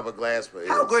great Robert Glasper is.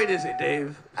 How great is it,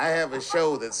 Dave? I have a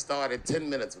show that started 10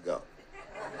 minutes ago.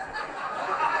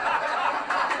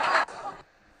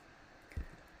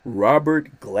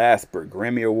 Robert Glasper,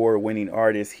 Grammy Award-winning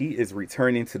artist, he is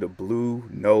returning to the Blue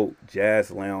Note Jazz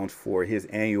Lounge for his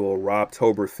annual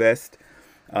Robtoberfest.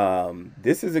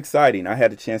 This is exciting. I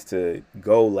had a chance to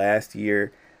go last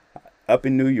year up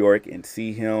in New York and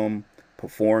see him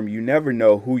perform. You never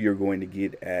know who you're going to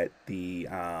get at the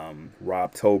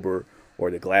Robtober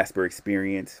or the Glasper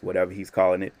experience, whatever he's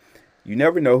calling it. You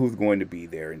never know who's going to be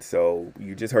there. And so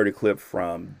you just heard a clip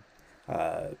from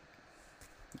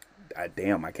I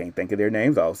can't think of their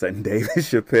names all of a sudden. David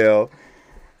Chappelle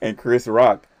and Chris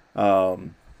Rock.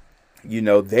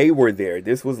 They were there.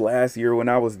 This was last year when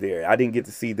I was there. I didn't get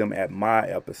to see them at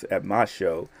my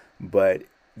show, but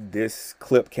this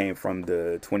clip came from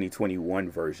the 2021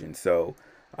 version. So,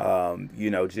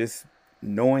 just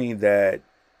knowing that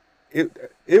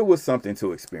it was something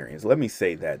to experience. Let me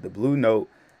say that the Blue Note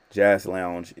Jazz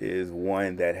Lounge is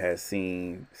one that has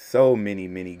seen so many,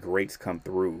 many greats come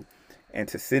through. And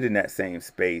to sit in that same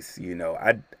space,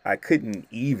 I couldn't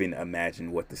even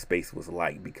imagine what the space was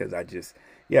like because I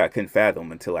couldn't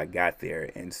fathom until I got there.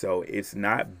 And so it's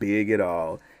not big at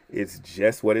all. It's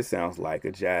just what it sounds like,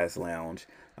 a jazz lounge.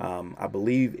 I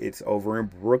believe it's over in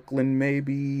Brooklyn,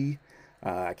 maybe.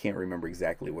 I can't remember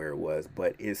exactly where it was,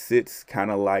 but it sits kind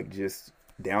of like just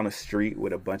down a street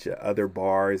with a bunch of other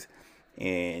bars.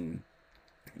 And,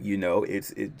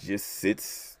 it just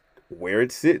sits where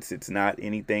it sits. It's not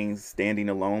anything standing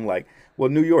alone like,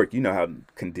 New York, you know how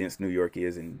condensed New York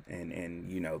is and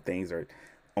things are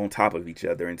on top of each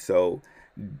other. And so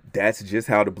that's just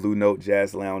how the Blue Note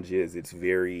Jazz Lounge is. It's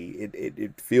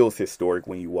it feels historic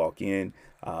when you walk in.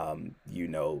 I'm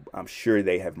sure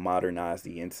they have modernized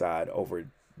the inside over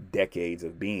decades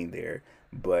of being there,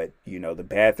 but the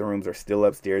bathrooms are still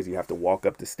upstairs. You have to walk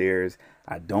up the stairs.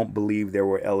 I don't believe there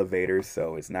were elevators,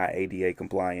 so it's not ADA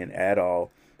compliant at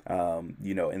all.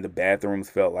 And the bathrooms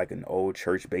felt like an old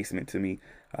church basement to me.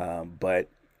 But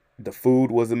the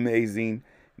food was amazing.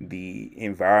 The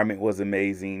environment was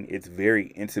amazing. It's very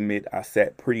intimate. I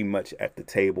sat pretty much at the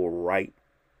table right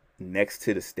next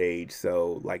to the stage.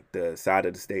 So like the side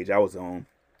of the stage I was on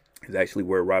is actually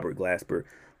where Robert Glasper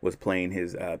was playing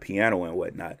his piano and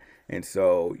whatnot. And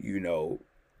so,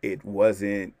 it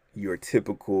wasn't your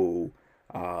typical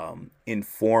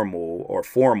informal or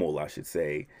formal, I should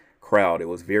say, crowd. It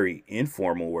was very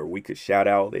informal where we could shout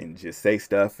out and just say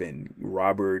stuff. And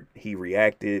Robert, he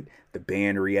reacted. The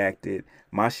band reacted.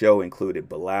 My show included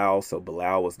Bilal. So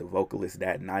Bilal was the vocalist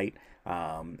that night.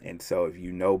 And so if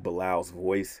you know Bilal's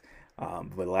voice,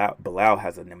 Bilal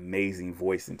has an amazing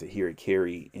voice, and to hear it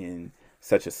carry in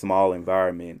such a small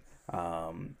environment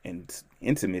and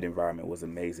intimate environment was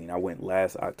amazing. I went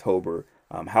last October,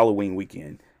 Halloween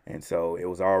weekend. And so it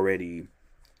was already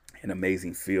an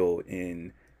amazing feel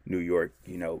in New York.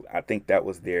 I think that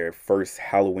was their first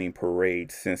Halloween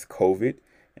parade since COVID.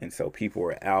 And so people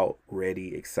were out,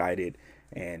 ready, excited.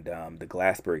 And the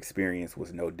Glasper experience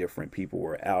was no different. People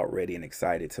were out, ready, and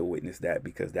excited to witness that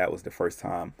because that was the first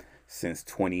time since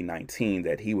 2019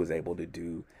 that he was able to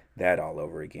do that all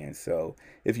over again. So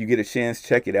if you get a chance,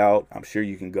 check it out. I'm sure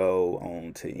you can go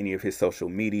on to any of his social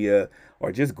media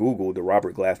or just Google the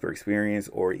Robert Glasper experience,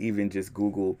 or even just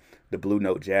Google the Blue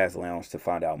Note Jazz Lounge to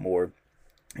find out more.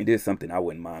 It is something I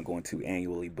wouldn't mind going to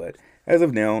annually, but as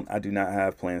of now, I do not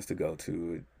have plans to go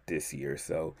to this year.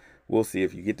 So we'll see.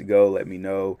 If you get to go, let me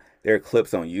know. There are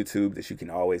clips on YouTube that you can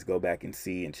always go back and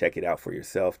see and check it out for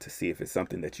yourself to see if it's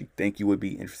something that you think you would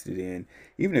be interested in.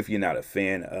 Even if you're not a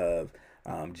fan of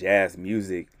jazz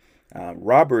music,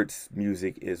 Robert's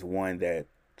music is one that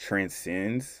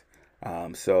transcends.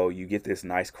 So you get this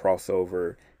nice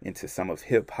crossover into some of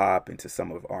hip hop, into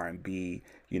some of R&B.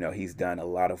 He's done a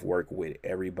lot of work with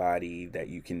everybody that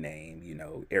you can name.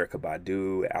 Erykah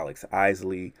Badu, Alex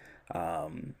Isley,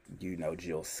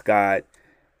 Jill Scott,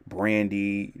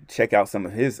 Brandy. Check out some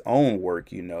of his own work.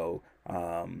 He's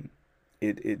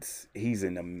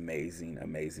an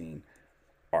amazing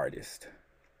artist.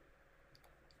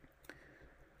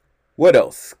 What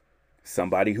else?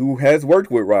 Somebody who has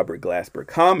worked with Robert Glasper,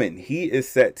 Common. He is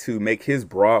set to make his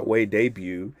Broadway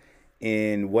debut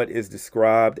in what is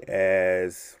described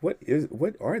as, what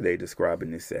are they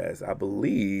describing this as? I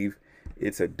believe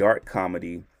it's a dark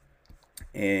comedy,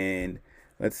 and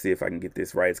let's see if I can get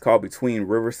this right. It's called Between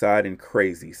Riverside and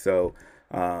Crazy. So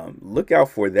look out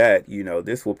for that. You know,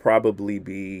 this will probably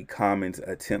be Common's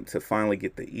attempt to finally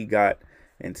get the EGOT,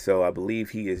 and so I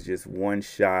believe he is just one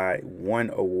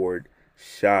award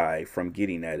shy from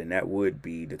getting that, and that would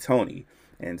be the Tony.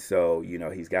 And so, you know,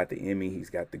 he's got the Emmy,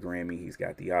 he's got the Grammy, he's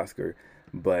got the Oscar,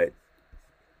 but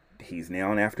he's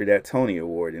now after that Tony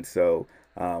Award. And so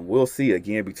we'll see.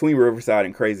 Again, Between Riverside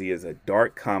and Crazy is a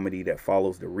dark comedy that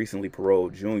follows the recently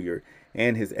paroled Junior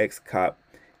and his ex-cop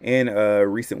and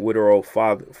recent widow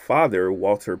father,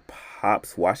 Walter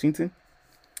Pops Washington.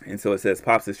 And so it says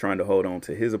Pops is trying to hold on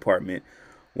to his apartment,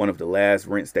 one of the last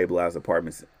rent-stabilized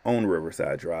apartments on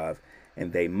Riverside Drive,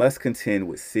 and they must contend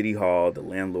with City Hall, the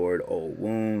landlord, old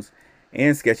wounds,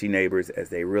 and sketchy neighbors as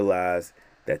they realize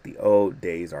that the old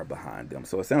days are behind them.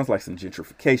 So it sounds like some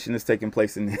gentrification is taking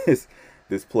place in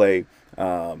this play.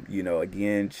 You know,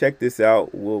 again, check this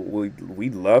out.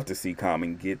 We'd love to see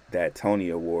Common get that Tony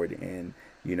Award and,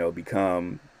 you know,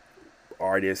 become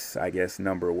artists, I guess,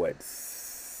 number what?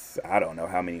 I don't know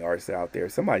how many artists out there.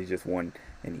 Somebody just won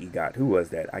an EGOT. Who was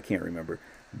that? I can't remember.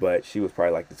 But she was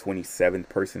probably like the 27th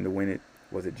person to win it.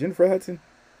 Was it Jennifer Hudson?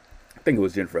 I think it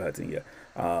was Jennifer Hudson,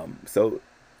 yeah. So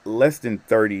less than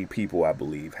 30 people, I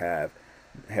believe, have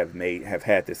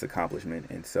had this accomplishment.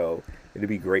 And so it'd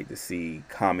be great to see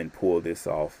Common pull this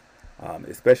off,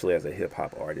 especially as a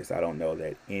hip-hop artist. I don't know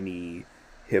that any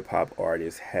hip-hop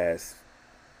artist has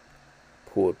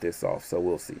pulled this off, so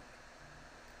we'll see.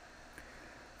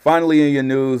 Finally, in your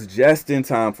news, just in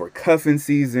time for cuffing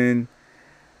season,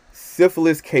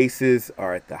 syphilis cases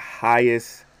are at the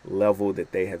highest level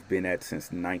that they have been at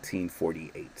since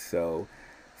 1948. So,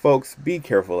 folks, be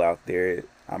careful out there.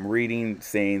 I'm reading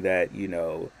saying that, you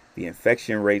know, the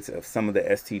infection rates of some of the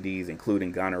STDs,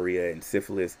 including gonorrhea and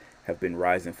syphilis, have been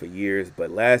rising for years.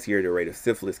 But last year, the rate of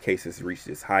syphilis cases reached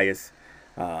its highest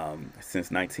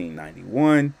since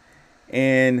 1991.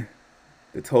 And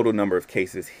the total number of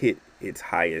cases hit its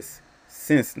highest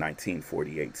since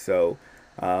 1948. So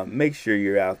make sure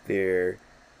you're out there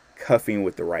cuffing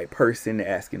with the right person,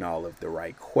 asking all of the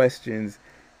right questions,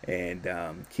 and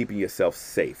keeping yourself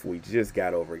safe. We just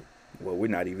got over, well, we're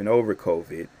not even over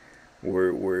COVID.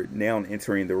 We're now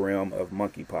entering the realm of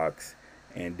monkeypox,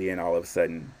 and then all of a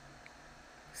sudden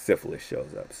syphilis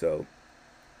shows up. So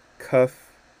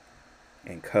cuff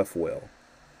and cuff well.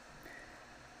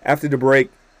 After the break,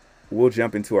 we'll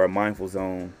jump into our mindful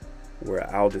zone, where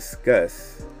I'll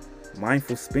discuss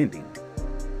mindful spending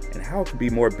and how it can be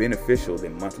more beneficial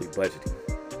than monthly budgeting.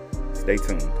 Stay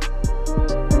tuned.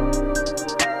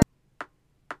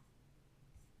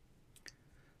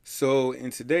 So in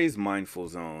today's mindful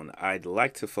zone, I'd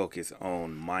like to focus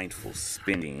on mindful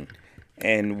spending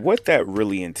and what that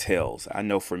really entails. I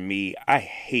know for me, I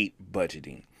hate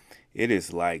budgeting. It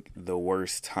is like the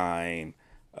worst time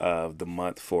of the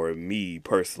month for me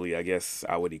personally. I guess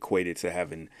I would equate it to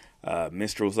having a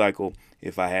menstrual cycle.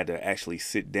 If I had to actually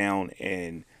sit down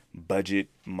and budget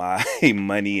my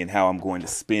money and how I'm going to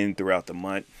spend throughout the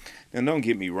month. Now, don't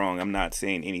get me wrong. I'm not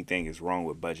saying anything is wrong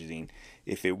with budgeting.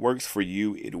 If it works for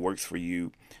you, it works for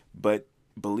you. But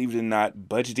believe it or not,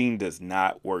 budgeting does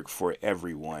not work for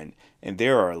everyone. And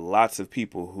there are lots of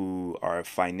people who are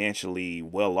financially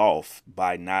well off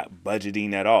by not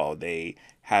budgeting at all. They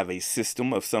have a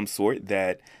system of some sort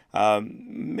that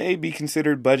may be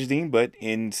considered budgeting, but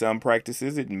in some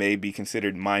practices, it may be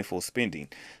considered mindful spending.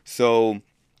 So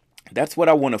that's what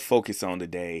I want to focus on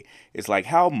today, is like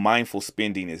how mindful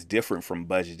spending is different from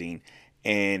budgeting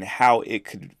and how it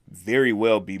could very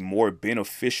well be more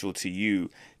beneficial to you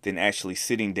than actually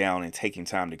sitting down and taking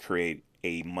time to create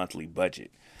a monthly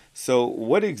budget. So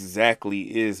what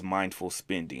exactly is mindful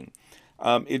spending?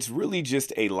 It's really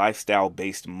just a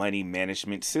lifestyle-based money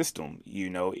management system. You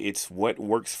know, it's what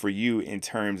works for you in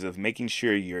terms of making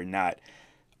sure you're not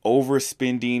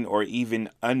overspending or even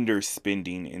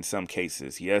underspending in some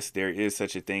cases. Yes, there is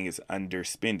such a thing as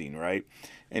underspending, right?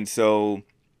 And so,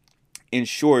 in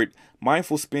short,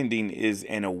 mindful spending is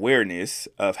an awareness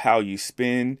of how you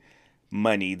spend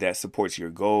money that supports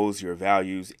your goals, your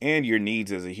values, and your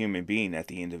needs as a human being at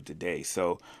the end of the day.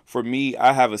 So for me,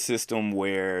 I have a system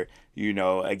where, you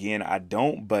know, again, I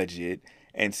don't budget.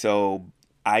 And so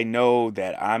I know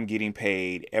that I'm getting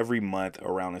paid every month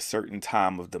around a certain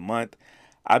time of the month.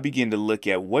 I begin to look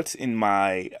at what's in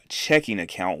my checking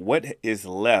account, what is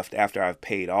left after I've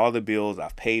paid all the bills,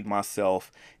 I've paid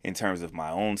myself in terms of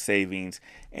my own savings,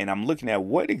 and I'm looking at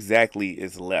what exactly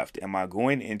is left. Am I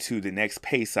going into the next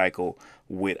pay cycle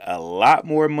with a lot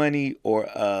more money or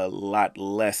a lot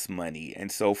less money?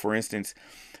 And so, for instance,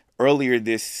 earlier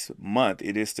this month,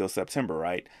 it is still September,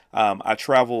 right? I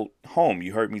traveled home.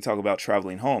 You heard me talk about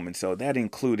traveling home. And so that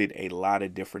included a lot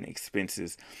of different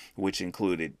expenses, which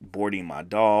included boarding my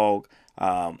dog.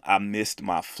 I missed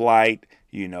my flight.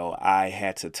 You know, I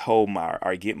had to tow my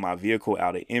or get my vehicle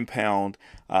out of impound.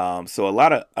 So a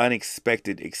lot of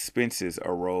unexpected expenses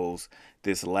arose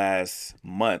this last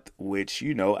month, which,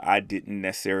 you know, I didn't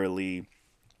necessarily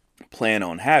plan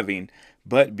on having.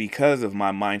 But because of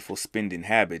my mindful spending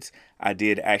habits, I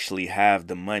did actually have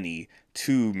the money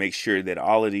to make sure that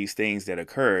all of these things that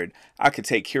occurred, I could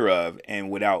take care of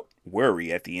and without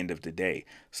worry at the end of the day.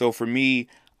 So for me,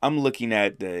 I'm looking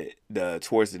at the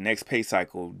towards the next pay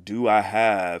cycle. Do I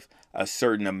have a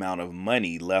certain amount of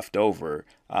money left over,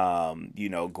 you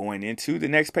know, going into the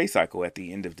next pay cycle at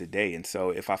the end of the day? And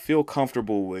so if I feel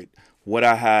comfortable with what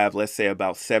I have, let's say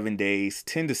about 7 days,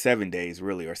 10 to 7 days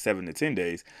really, or 7 to 10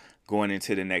 days, going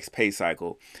into the next pay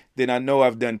cycle, then I know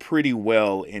I've done pretty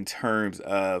well in terms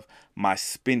of my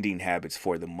spending habits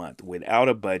for the month without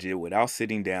a budget, without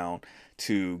sitting down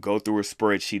to go through a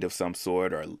spreadsheet of some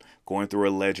sort or going through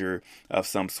a ledger of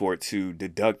some sort to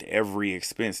deduct every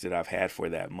expense that I've had for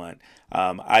that month.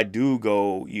 I do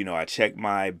go, you know, I check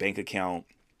my bank account.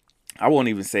 I won't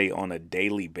even say on a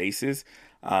daily basis,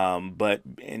 but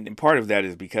and part of that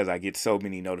is because I get so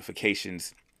many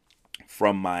notifications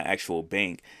from my actual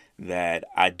bank that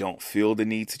I don't feel the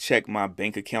need to check my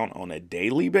bank account on a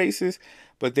daily basis.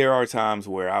 But there are times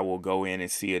where I will go in and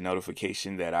see a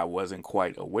notification that I wasn't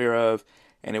quite aware of,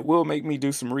 and it will make me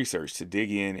do some research to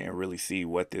dig in and really see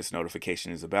what this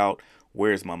notification is about.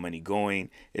 Where is my money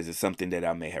going? Is it something that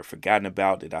I may have forgotten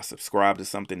about? Did I subscribe to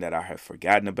something that I have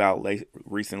forgotten about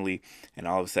recently? And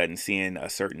all of a sudden seeing a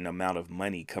certain amount of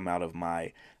money come out of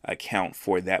my account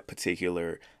for that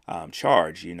particular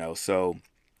charge, you know. So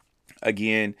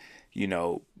again, you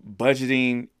know,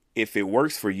 budgeting, if it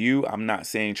works for you, I'm not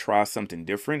saying try something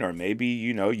different, or maybe,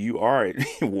 you know, you are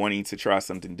wanting to try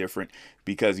something different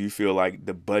because you feel like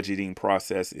the budgeting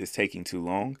process is taking too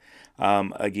long.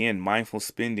 Again, mindful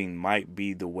spending might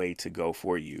be the way to go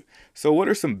for you. So what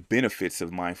are some benefits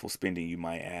of mindful spending, you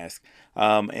might ask?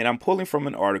 And I'm pulling from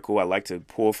an article. I like to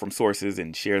pull from sources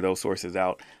and share those sources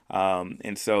out.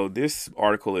 And so this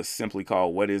article is simply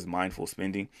called "What is Mindful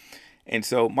Spending?" And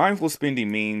so mindful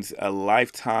spending means a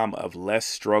lifetime of less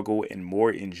struggle and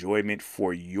more enjoyment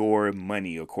for your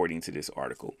money, according to this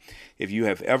article. If you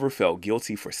have ever felt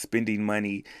guilty for spending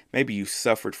money, maybe you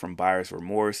suffered from buyer's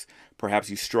remorse, perhaps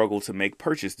you struggle to make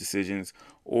purchase decisions,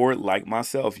 or like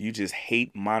myself, you just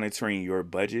hate monitoring your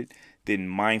budget, then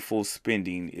mindful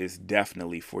spending is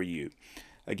definitely for you.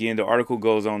 Again, the article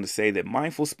goes on to say that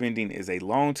mindful spending is a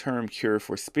long-term cure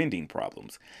for spending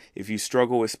problems. If you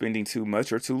struggle with spending too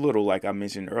much or too little, like I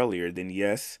mentioned earlier, then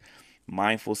yes,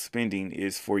 mindful spending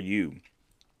is for you.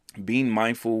 Being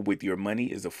mindful with your money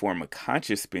is a form of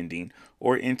conscious spending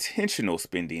or intentional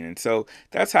spending. And so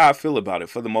that's how I feel about it.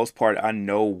 For the most part, I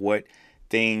know what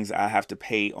things I have to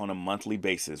pay on a monthly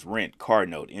basis: rent, car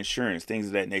note, insurance, things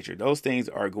of that nature. Those things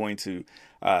are going to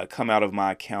come out of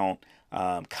my account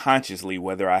consciously,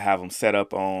 whether I have them set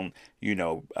up on, you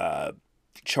know,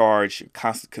 charge,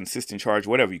 consistent charge,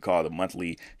 whatever you call it,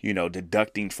 monthly, you know,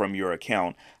 deducting from your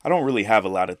account. I don't really have a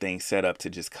lot of things set up to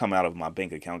just come out of my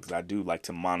bank account because I do like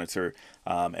to monitor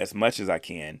as much as I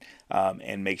can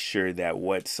and make sure that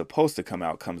what's supposed to come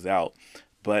out comes out.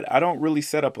 But I don't really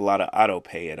set up a lot of auto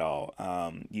pay at all,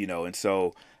 you know, and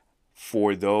so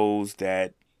for those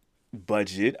that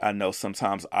budget, I know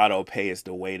sometimes auto pay is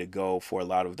the way to go for a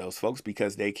lot of those folks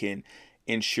because they can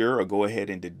ensure or go ahead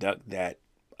and deduct that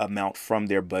amount from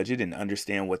their budget and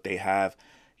understand what they have,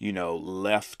 you know,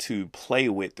 left to play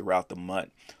with throughout the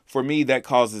month. For me, that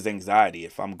causes anxiety.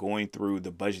 If I'm going through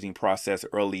the budgeting process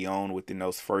early on within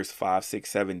those first 5, 6,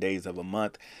 7 days of a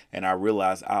month, and I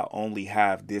realize I only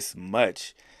have this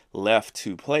much left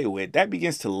to play with, that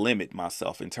begins to limit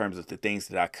myself in terms of the things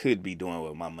that I could be doing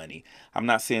with my money. I'm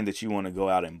not saying that you want to go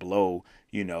out and blow,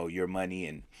 you know, your money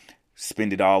and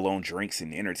spend it all on drinks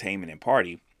and entertainment and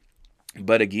party.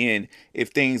 But again, if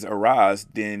things arise,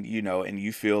 then, you know, and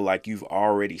you feel like you've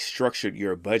already structured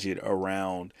your budget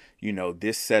around, you know,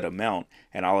 this set amount,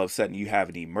 and all of a sudden you have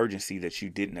an emergency that you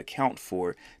didn't account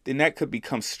for, then that could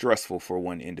become stressful for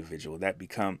one individual. That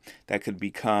could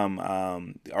become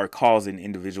or cause an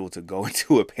individual to go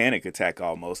into a panic attack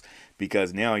almost,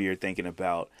 because now you're thinking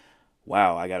about,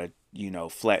 wow, I got a,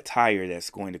 flat tire that's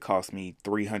going to cost me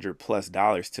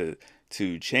 $300+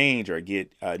 to change or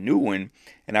get a new one.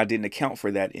 And I didn't account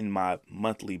for that in my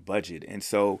monthly budget. And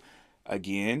so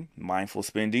again, mindful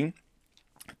spending,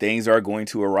 things are going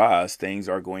to arise, things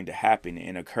are going to happen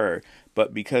and occur.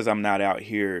 But because I'm not out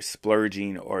here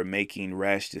splurging or making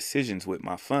rash decisions with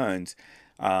my funds,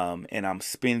 and I'm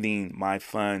spending my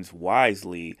funds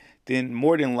wisely, then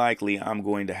more than likely I'm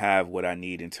going to have what I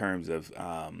need in terms of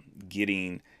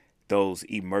getting those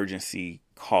emergency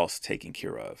costs taken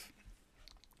care of.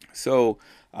 So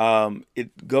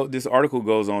this article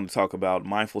goes on to talk about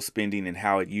mindful spending and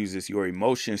how it uses your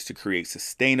emotions to create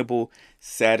sustainable,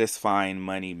 satisfying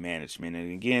money management.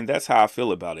 And again, that's how I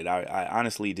feel about it. I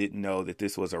honestly didn't know that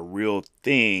this was a real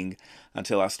thing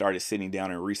until I started sitting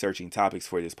down and researching topics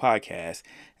for this podcast.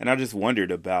 And I just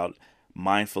wondered about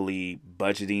mindfully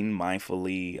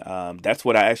budgeting, that's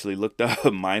what I actually looked up,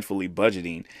 mindfully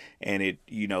budgeting, and it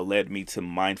led me to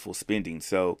mindful spending.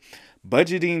 So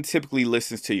budgeting typically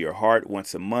listens to your heart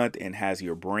once a month and has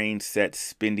your brain set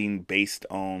spending based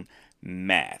on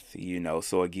math.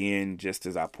 So again, just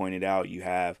as I pointed out, you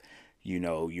have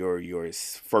your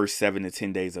first 7 to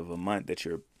 10 days of a month that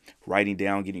you're writing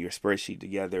down, getting your spreadsheet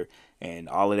together, and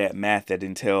all of that math that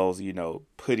entails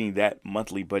putting that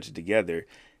monthly budget together.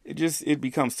 It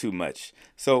becomes too much.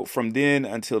 So from then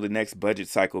until the next budget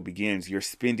cycle begins, your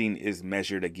spending is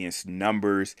measured against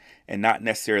numbers and not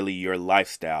necessarily your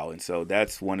lifestyle. And so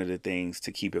that's one of the things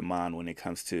to keep in mind when it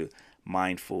comes to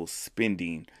mindful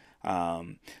spending.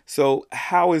 So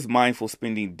how is mindful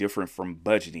spending different from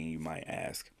budgeting, you might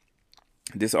ask?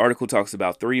 This article talks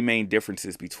about 3 main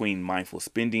differences between mindful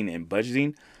spending and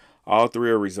budgeting. All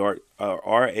 3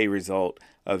 are a result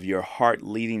of your heart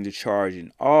leading the charge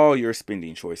in all your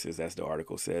spending choices, as the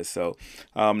article says. So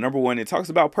number 1, it talks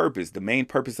about purpose. The main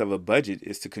purpose of a budget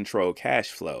is to control cash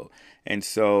flow. And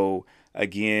so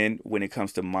again, when it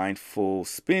comes to mindful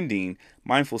spending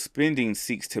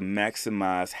seeks to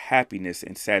maximize happiness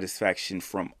and satisfaction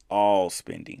from all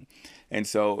spending. And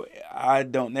so I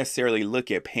don't necessarily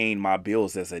look at paying my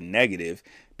bills as a negative,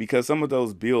 because some of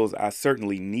those bills I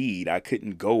certainly need. I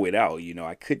couldn't go without,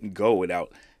 I couldn't go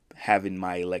without having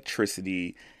my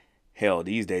electricity. Hell,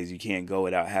 these days you can't go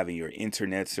without having your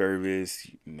internet service,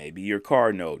 maybe your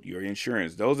car note, your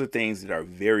insurance. Those are things that are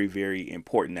very, very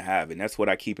important to have. And that's what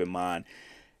I keep in mind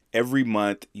every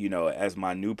month, as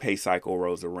my new pay cycle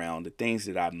rolls around, the things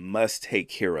that I must take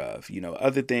care of.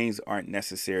 Other things aren't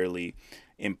necessarily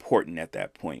important at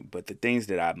that point, but the things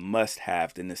that I must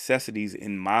have, the necessities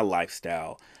in my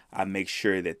lifestyle, I make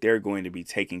sure that they're going to be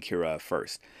taken care of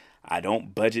first. I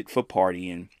don't budget for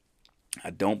partying. I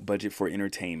don't budget for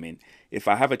entertainment. If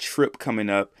I have a trip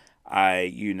coming up,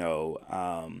 I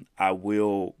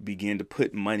will begin to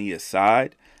put money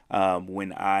aside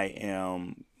when I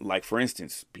am, like, for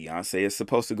instance, Beyonce is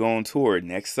supposed to go on tour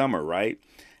next summer, right?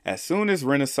 As soon as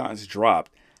Renaissance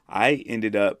dropped, I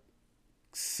ended up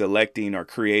selecting or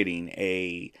creating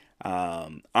a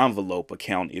envelope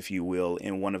account, if you will,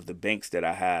 in one of the banks that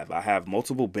I have. I have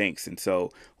multiple banks, and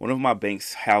so one of my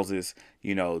banks houses,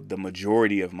 the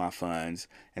majority of my funds,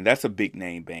 and that's a big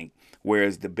name bank.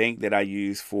 Whereas the bank that I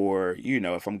use for,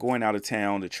 if I'm going out of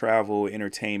town to travel,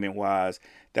 entertainment wise,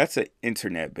 that's an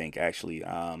internet bank actually.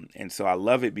 And so I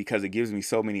love it because it gives me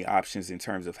so many options in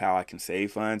terms of how I can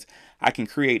save funds. I can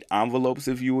create envelopes,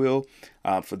 if you will.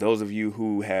 For those of you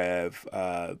who have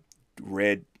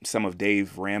read some of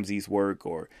Dave Ramsey's work,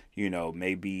 or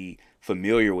may be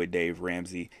familiar with Dave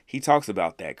Ramsey, he talks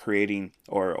about that, creating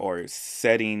or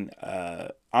setting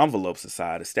envelopes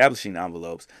aside, establishing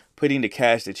envelopes, putting the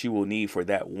cash that you will need for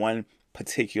that one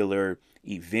particular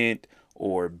event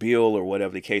or bill or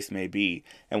whatever the case may be.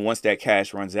 And once that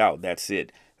cash runs out, that's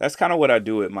it. That's kind of what I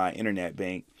do at my internet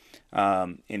bank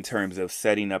in terms of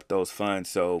setting up those funds.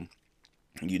 So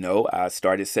I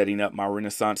started setting up my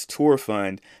Renaissance tour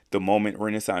fund the moment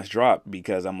Renaissance dropped,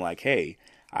 because I'm like, hey,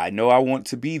 I know I want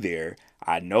to be there.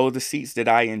 I know the seats that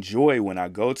I enjoy when I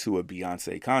go to a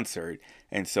Beyonce concert.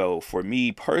 And so for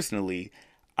me personally,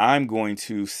 I'm going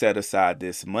to set aside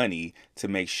this money to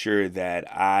make sure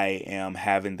that I am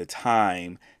having the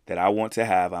time that I want to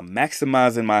have. I'm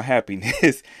maximizing my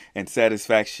happiness and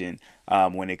satisfaction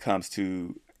when it comes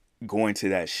to going to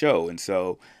that show. And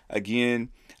so again,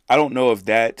 I don't know if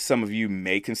that some of you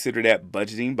may consider that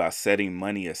budgeting by setting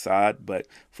money aside, but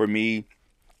for me,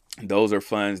 those are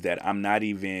funds that I'm not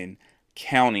even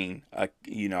counting,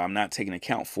 I'm not taking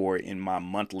account for in my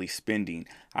monthly spending.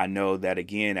 I know that,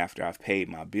 again, after I've paid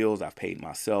my bills, I've paid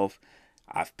myself,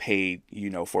 I've paid,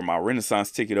 for my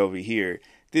Renaissance ticket over here,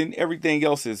 then everything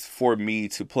else is for me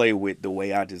to play with the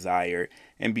way I desire.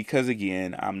 And because,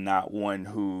 again, I'm not one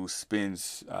who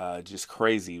spends just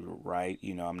crazy, right?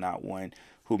 I'm not one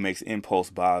who makes impulse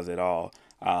buys at all.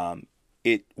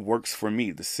 It works for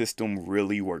me. The system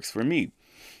really works for me.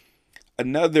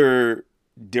 Another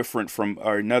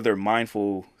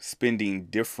mindful spending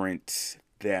difference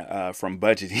that from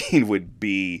budgeting would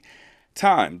be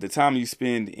time. The time you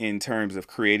spend in terms of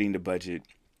creating the budget.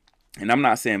 And I'm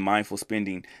not saying mindful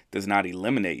spending does not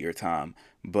eliminate your time,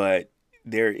 but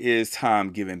there is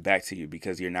time given back to you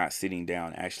because you're not sitting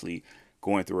down actually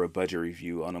going through a budget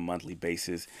review on a monthly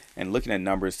basis and looking at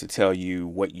numbers to tell you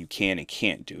what you can and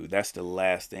can't do. That's the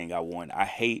last thing I want. I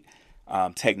hate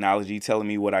technology telling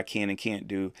me what I can and can't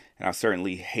do, and I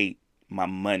certainly hate my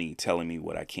money telling me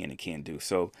what I can and can't do.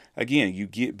 So again, you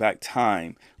get back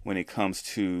time when it comes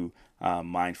to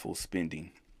mindful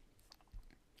spending.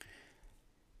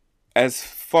 As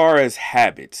far as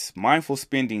habits, mindful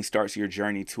spending starts your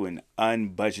journey to an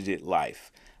unbudgeted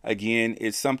life. Again,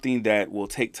 it's something that will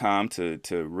take time to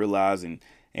realize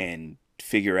and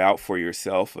figure out for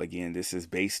yourself. Again, this is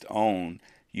based on,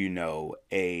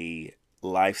 a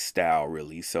lifestyle,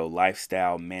 really. So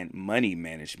lifestyle money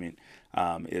management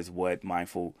is what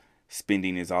mindful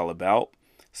spending is all about.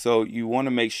 So you want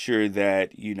to make sure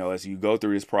that, as you go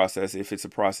through this process, if it's a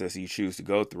process you choose to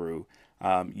go through,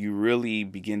 you really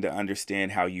begin to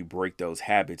understand how you break those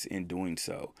habits in doing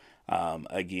so.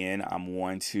 Again, I'm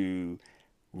one to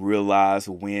realize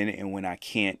when I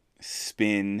can't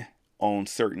spend on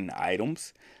certain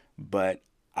items, but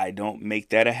I don't make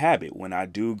that a habit. When I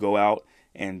do go out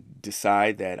and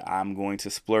decide that I'm going to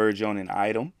splurge on an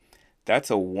item, that's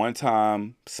a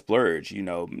one-time splurge,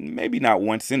 maybe not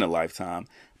once in a lifetime,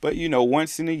 but,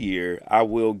 once in a year, I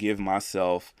will give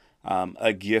myself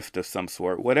a gift of some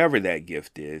sort, whatever that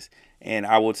gift is. And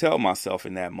I will tell myself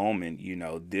in that moment,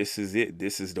 this is it.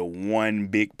 This is the one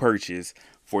big purchase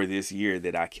for this year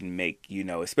that I can make,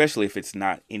 especially if it's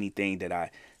not anything that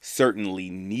I certainly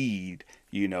need,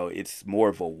 it's more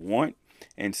of a want.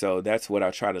 And so that's what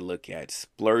I try to look at,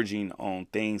 splurging on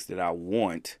things that I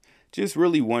want just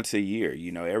really once a year.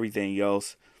 Everything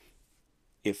else,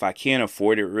 if I can't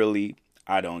afford it, really,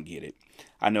 I don't get it.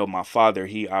 I know my father,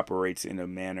 he operates in a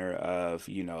manner of,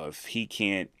 if he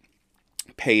can't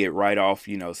pay it right off,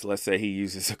 so let's say he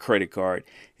uses a credit card.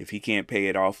 If he can't pay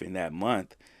it off in that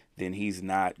month, then he's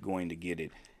not going to get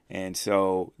it. And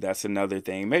so that's another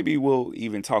thing. Maybe we'll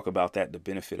even talk about that, the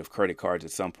benefit of credit cards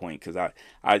at some point, because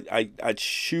I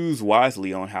choose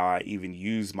wisely on how I even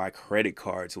use my credit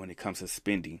cards when it comes to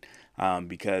spending,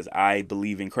 because I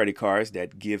believe in credit cards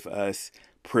that give us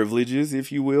privileges,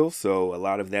 if you will. So a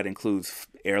lot of that includes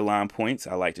airline points.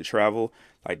 I like to travel,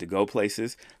 like to go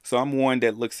places. So I'm one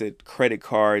that looks at credit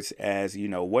cards as,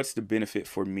 what's the benefit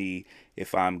for me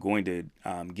if I'm going to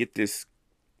get this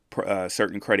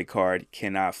certain credit card?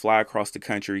 Can I fly across the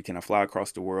country? Can I fly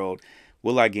across the world?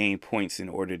 Will I gain points in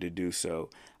order to do so?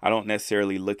 I don't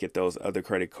necessarily look at those other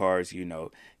credit cards,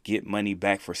 get money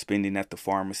back for spending at the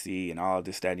pharmacy and all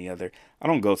this, that, and the other. I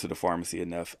don't go to the pharmacy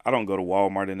enough. I don't go to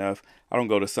Walmart enough. I don't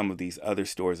go to some of these other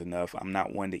stores enough. I'm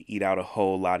not one to eat out a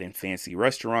whole lot in fancy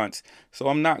restaurants. So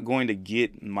I'm not going to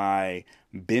get my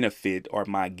benefit or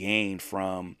my gain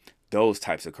from those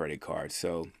types of credit cards.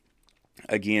 So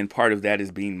again, part of that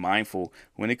is being mindful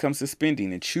when it comes to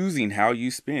spending and choosing how you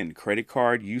spend. Credit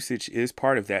card usage is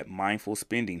part of that mindful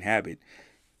spending habit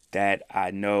that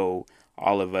I know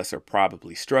all of us are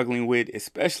probably struggling with,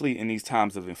 especially in these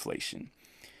times of inflation.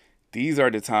 These are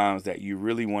the times that you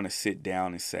really want to sit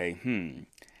down and say,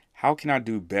 how can I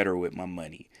do better with my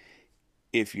money?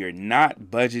 If you're not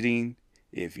budgeting,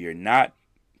 if you're not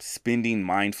spending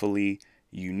mindfully,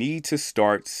 you need to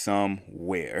start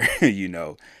somewhere.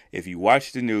 If you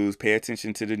watch the news, pay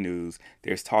attention to the news,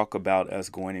 there's talk about us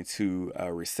going into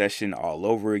a recession all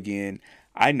over again.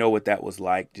 I know what that was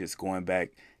like just going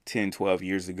back 10, 12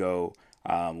 years ago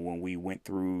when we went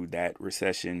through that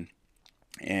recession.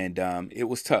 And it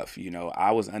was tough.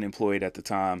 I was unemployed at the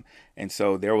time. And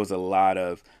so there was a lot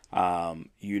of,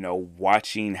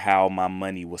 watching how my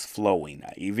money was flowing.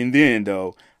 Even then,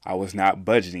 though, I was not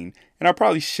budgeting, and I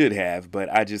probably should have,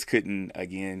 but I just couldn't.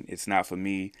 Again, it's not for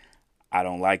me. I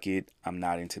don't like it. I'm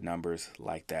not into numbers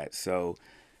like that. So,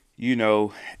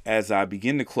 as I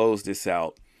begin to close this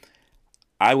out,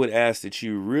 I would ask that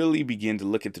you really begin to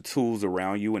look at the tools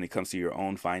around you when it comes to your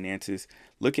own finances.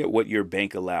 Look at what your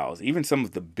bank allows. Even some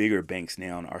of the bigger banks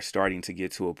now are starting to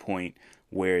get to a point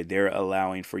where they're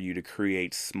allowing for you to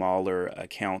create smaller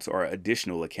accounts or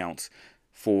additional accounts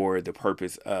for the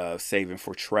purpose of saving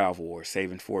for travel or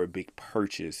saving for a big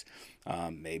purchase.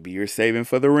 Maybe you're saving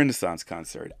for the Renaissance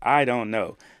concert. I don't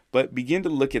know. But begin to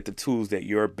look at the tools that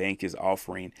your bank is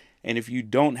offering. And if you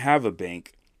don't have a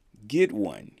bank, get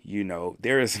one.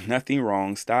 There is nothing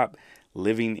wrong. Stop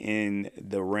living in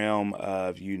the realm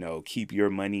of, keep your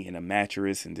money in a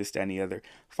mattress and this, that, and the other.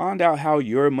 Find out how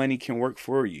your money can work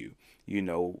for you.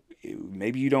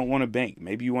 Maybe you don't want a bank.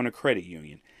 Maybe you want a credit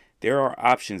union. There are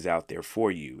options out there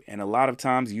for you. And a lot of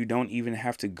times you don't even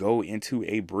have to go into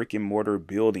a brick and mortar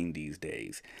building these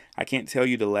days. I can't tell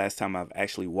you the last time I've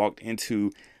actually walked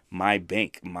into my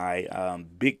bank, my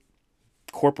big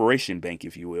corporation bank,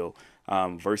 if you will,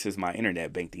 versus my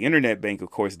internet bank. The internet bank, of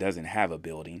course, doesn't have a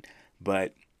building,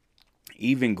 but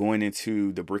even going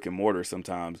into the brick and mortar,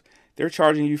 sometimes they're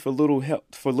charging you for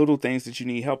little things that you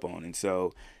need help on. And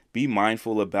so be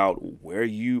mindful about where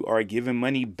you are giving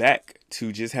money back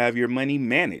to just have your money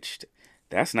managed.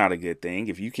 That's not a good thing.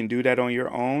 If you can do that on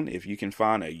your own, if you can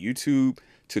find a YouTube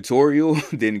tutorial,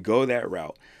 then go that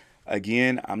route.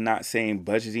 Again, I'm not saying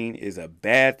budgeting is a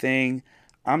bad thing.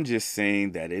 I'm just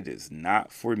saying that it is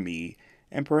not for me,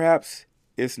 and perhaps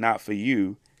it's not for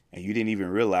you, and you didn't even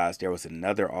realize there was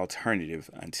another alternative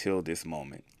until this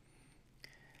moment.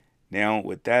 Now,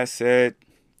 with that said,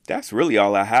 that's really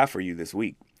all I have for you this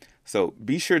week. So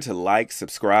be sure to like,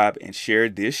 subscribe, and share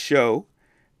this show.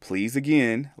 Please,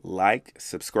 again, like,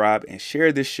 subscribe, and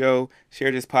share this show.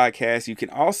 Share this podcast. You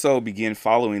can also begin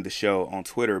following the show on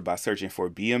Twitter by searching for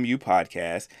BMU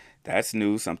Podcast. That's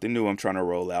new, something new I'm trying to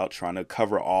roll out, trying to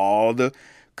cover all the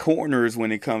corners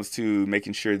when it comes to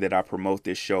making sure that I promote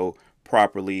this show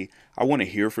properly. I want to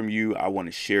hear from you. I want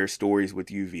to share stories with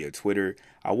you via Twitter.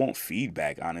 I want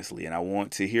feedback, honestly, and I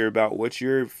want to hear about what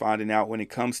you're finding out when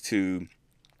it comes to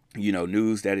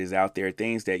news that is out there,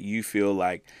 things that you feel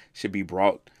like should be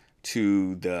brought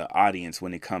to the audience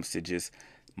when it comes to just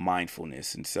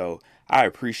mindfulness. And so I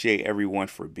appreciate everyone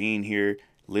for being here,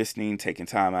 listening, taking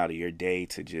time out of your day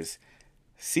to just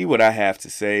see what I have to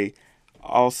say.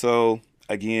 Also,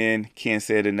 again, can't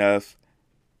say it enough.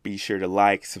 Be sure to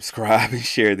like, subscribe, and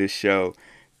share this show.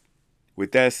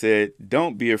 With that said,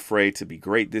 don't be afraid to be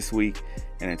great this week.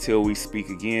 And until we speak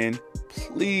again,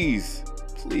 please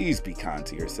be kind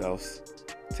to yourselves.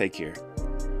 Take care.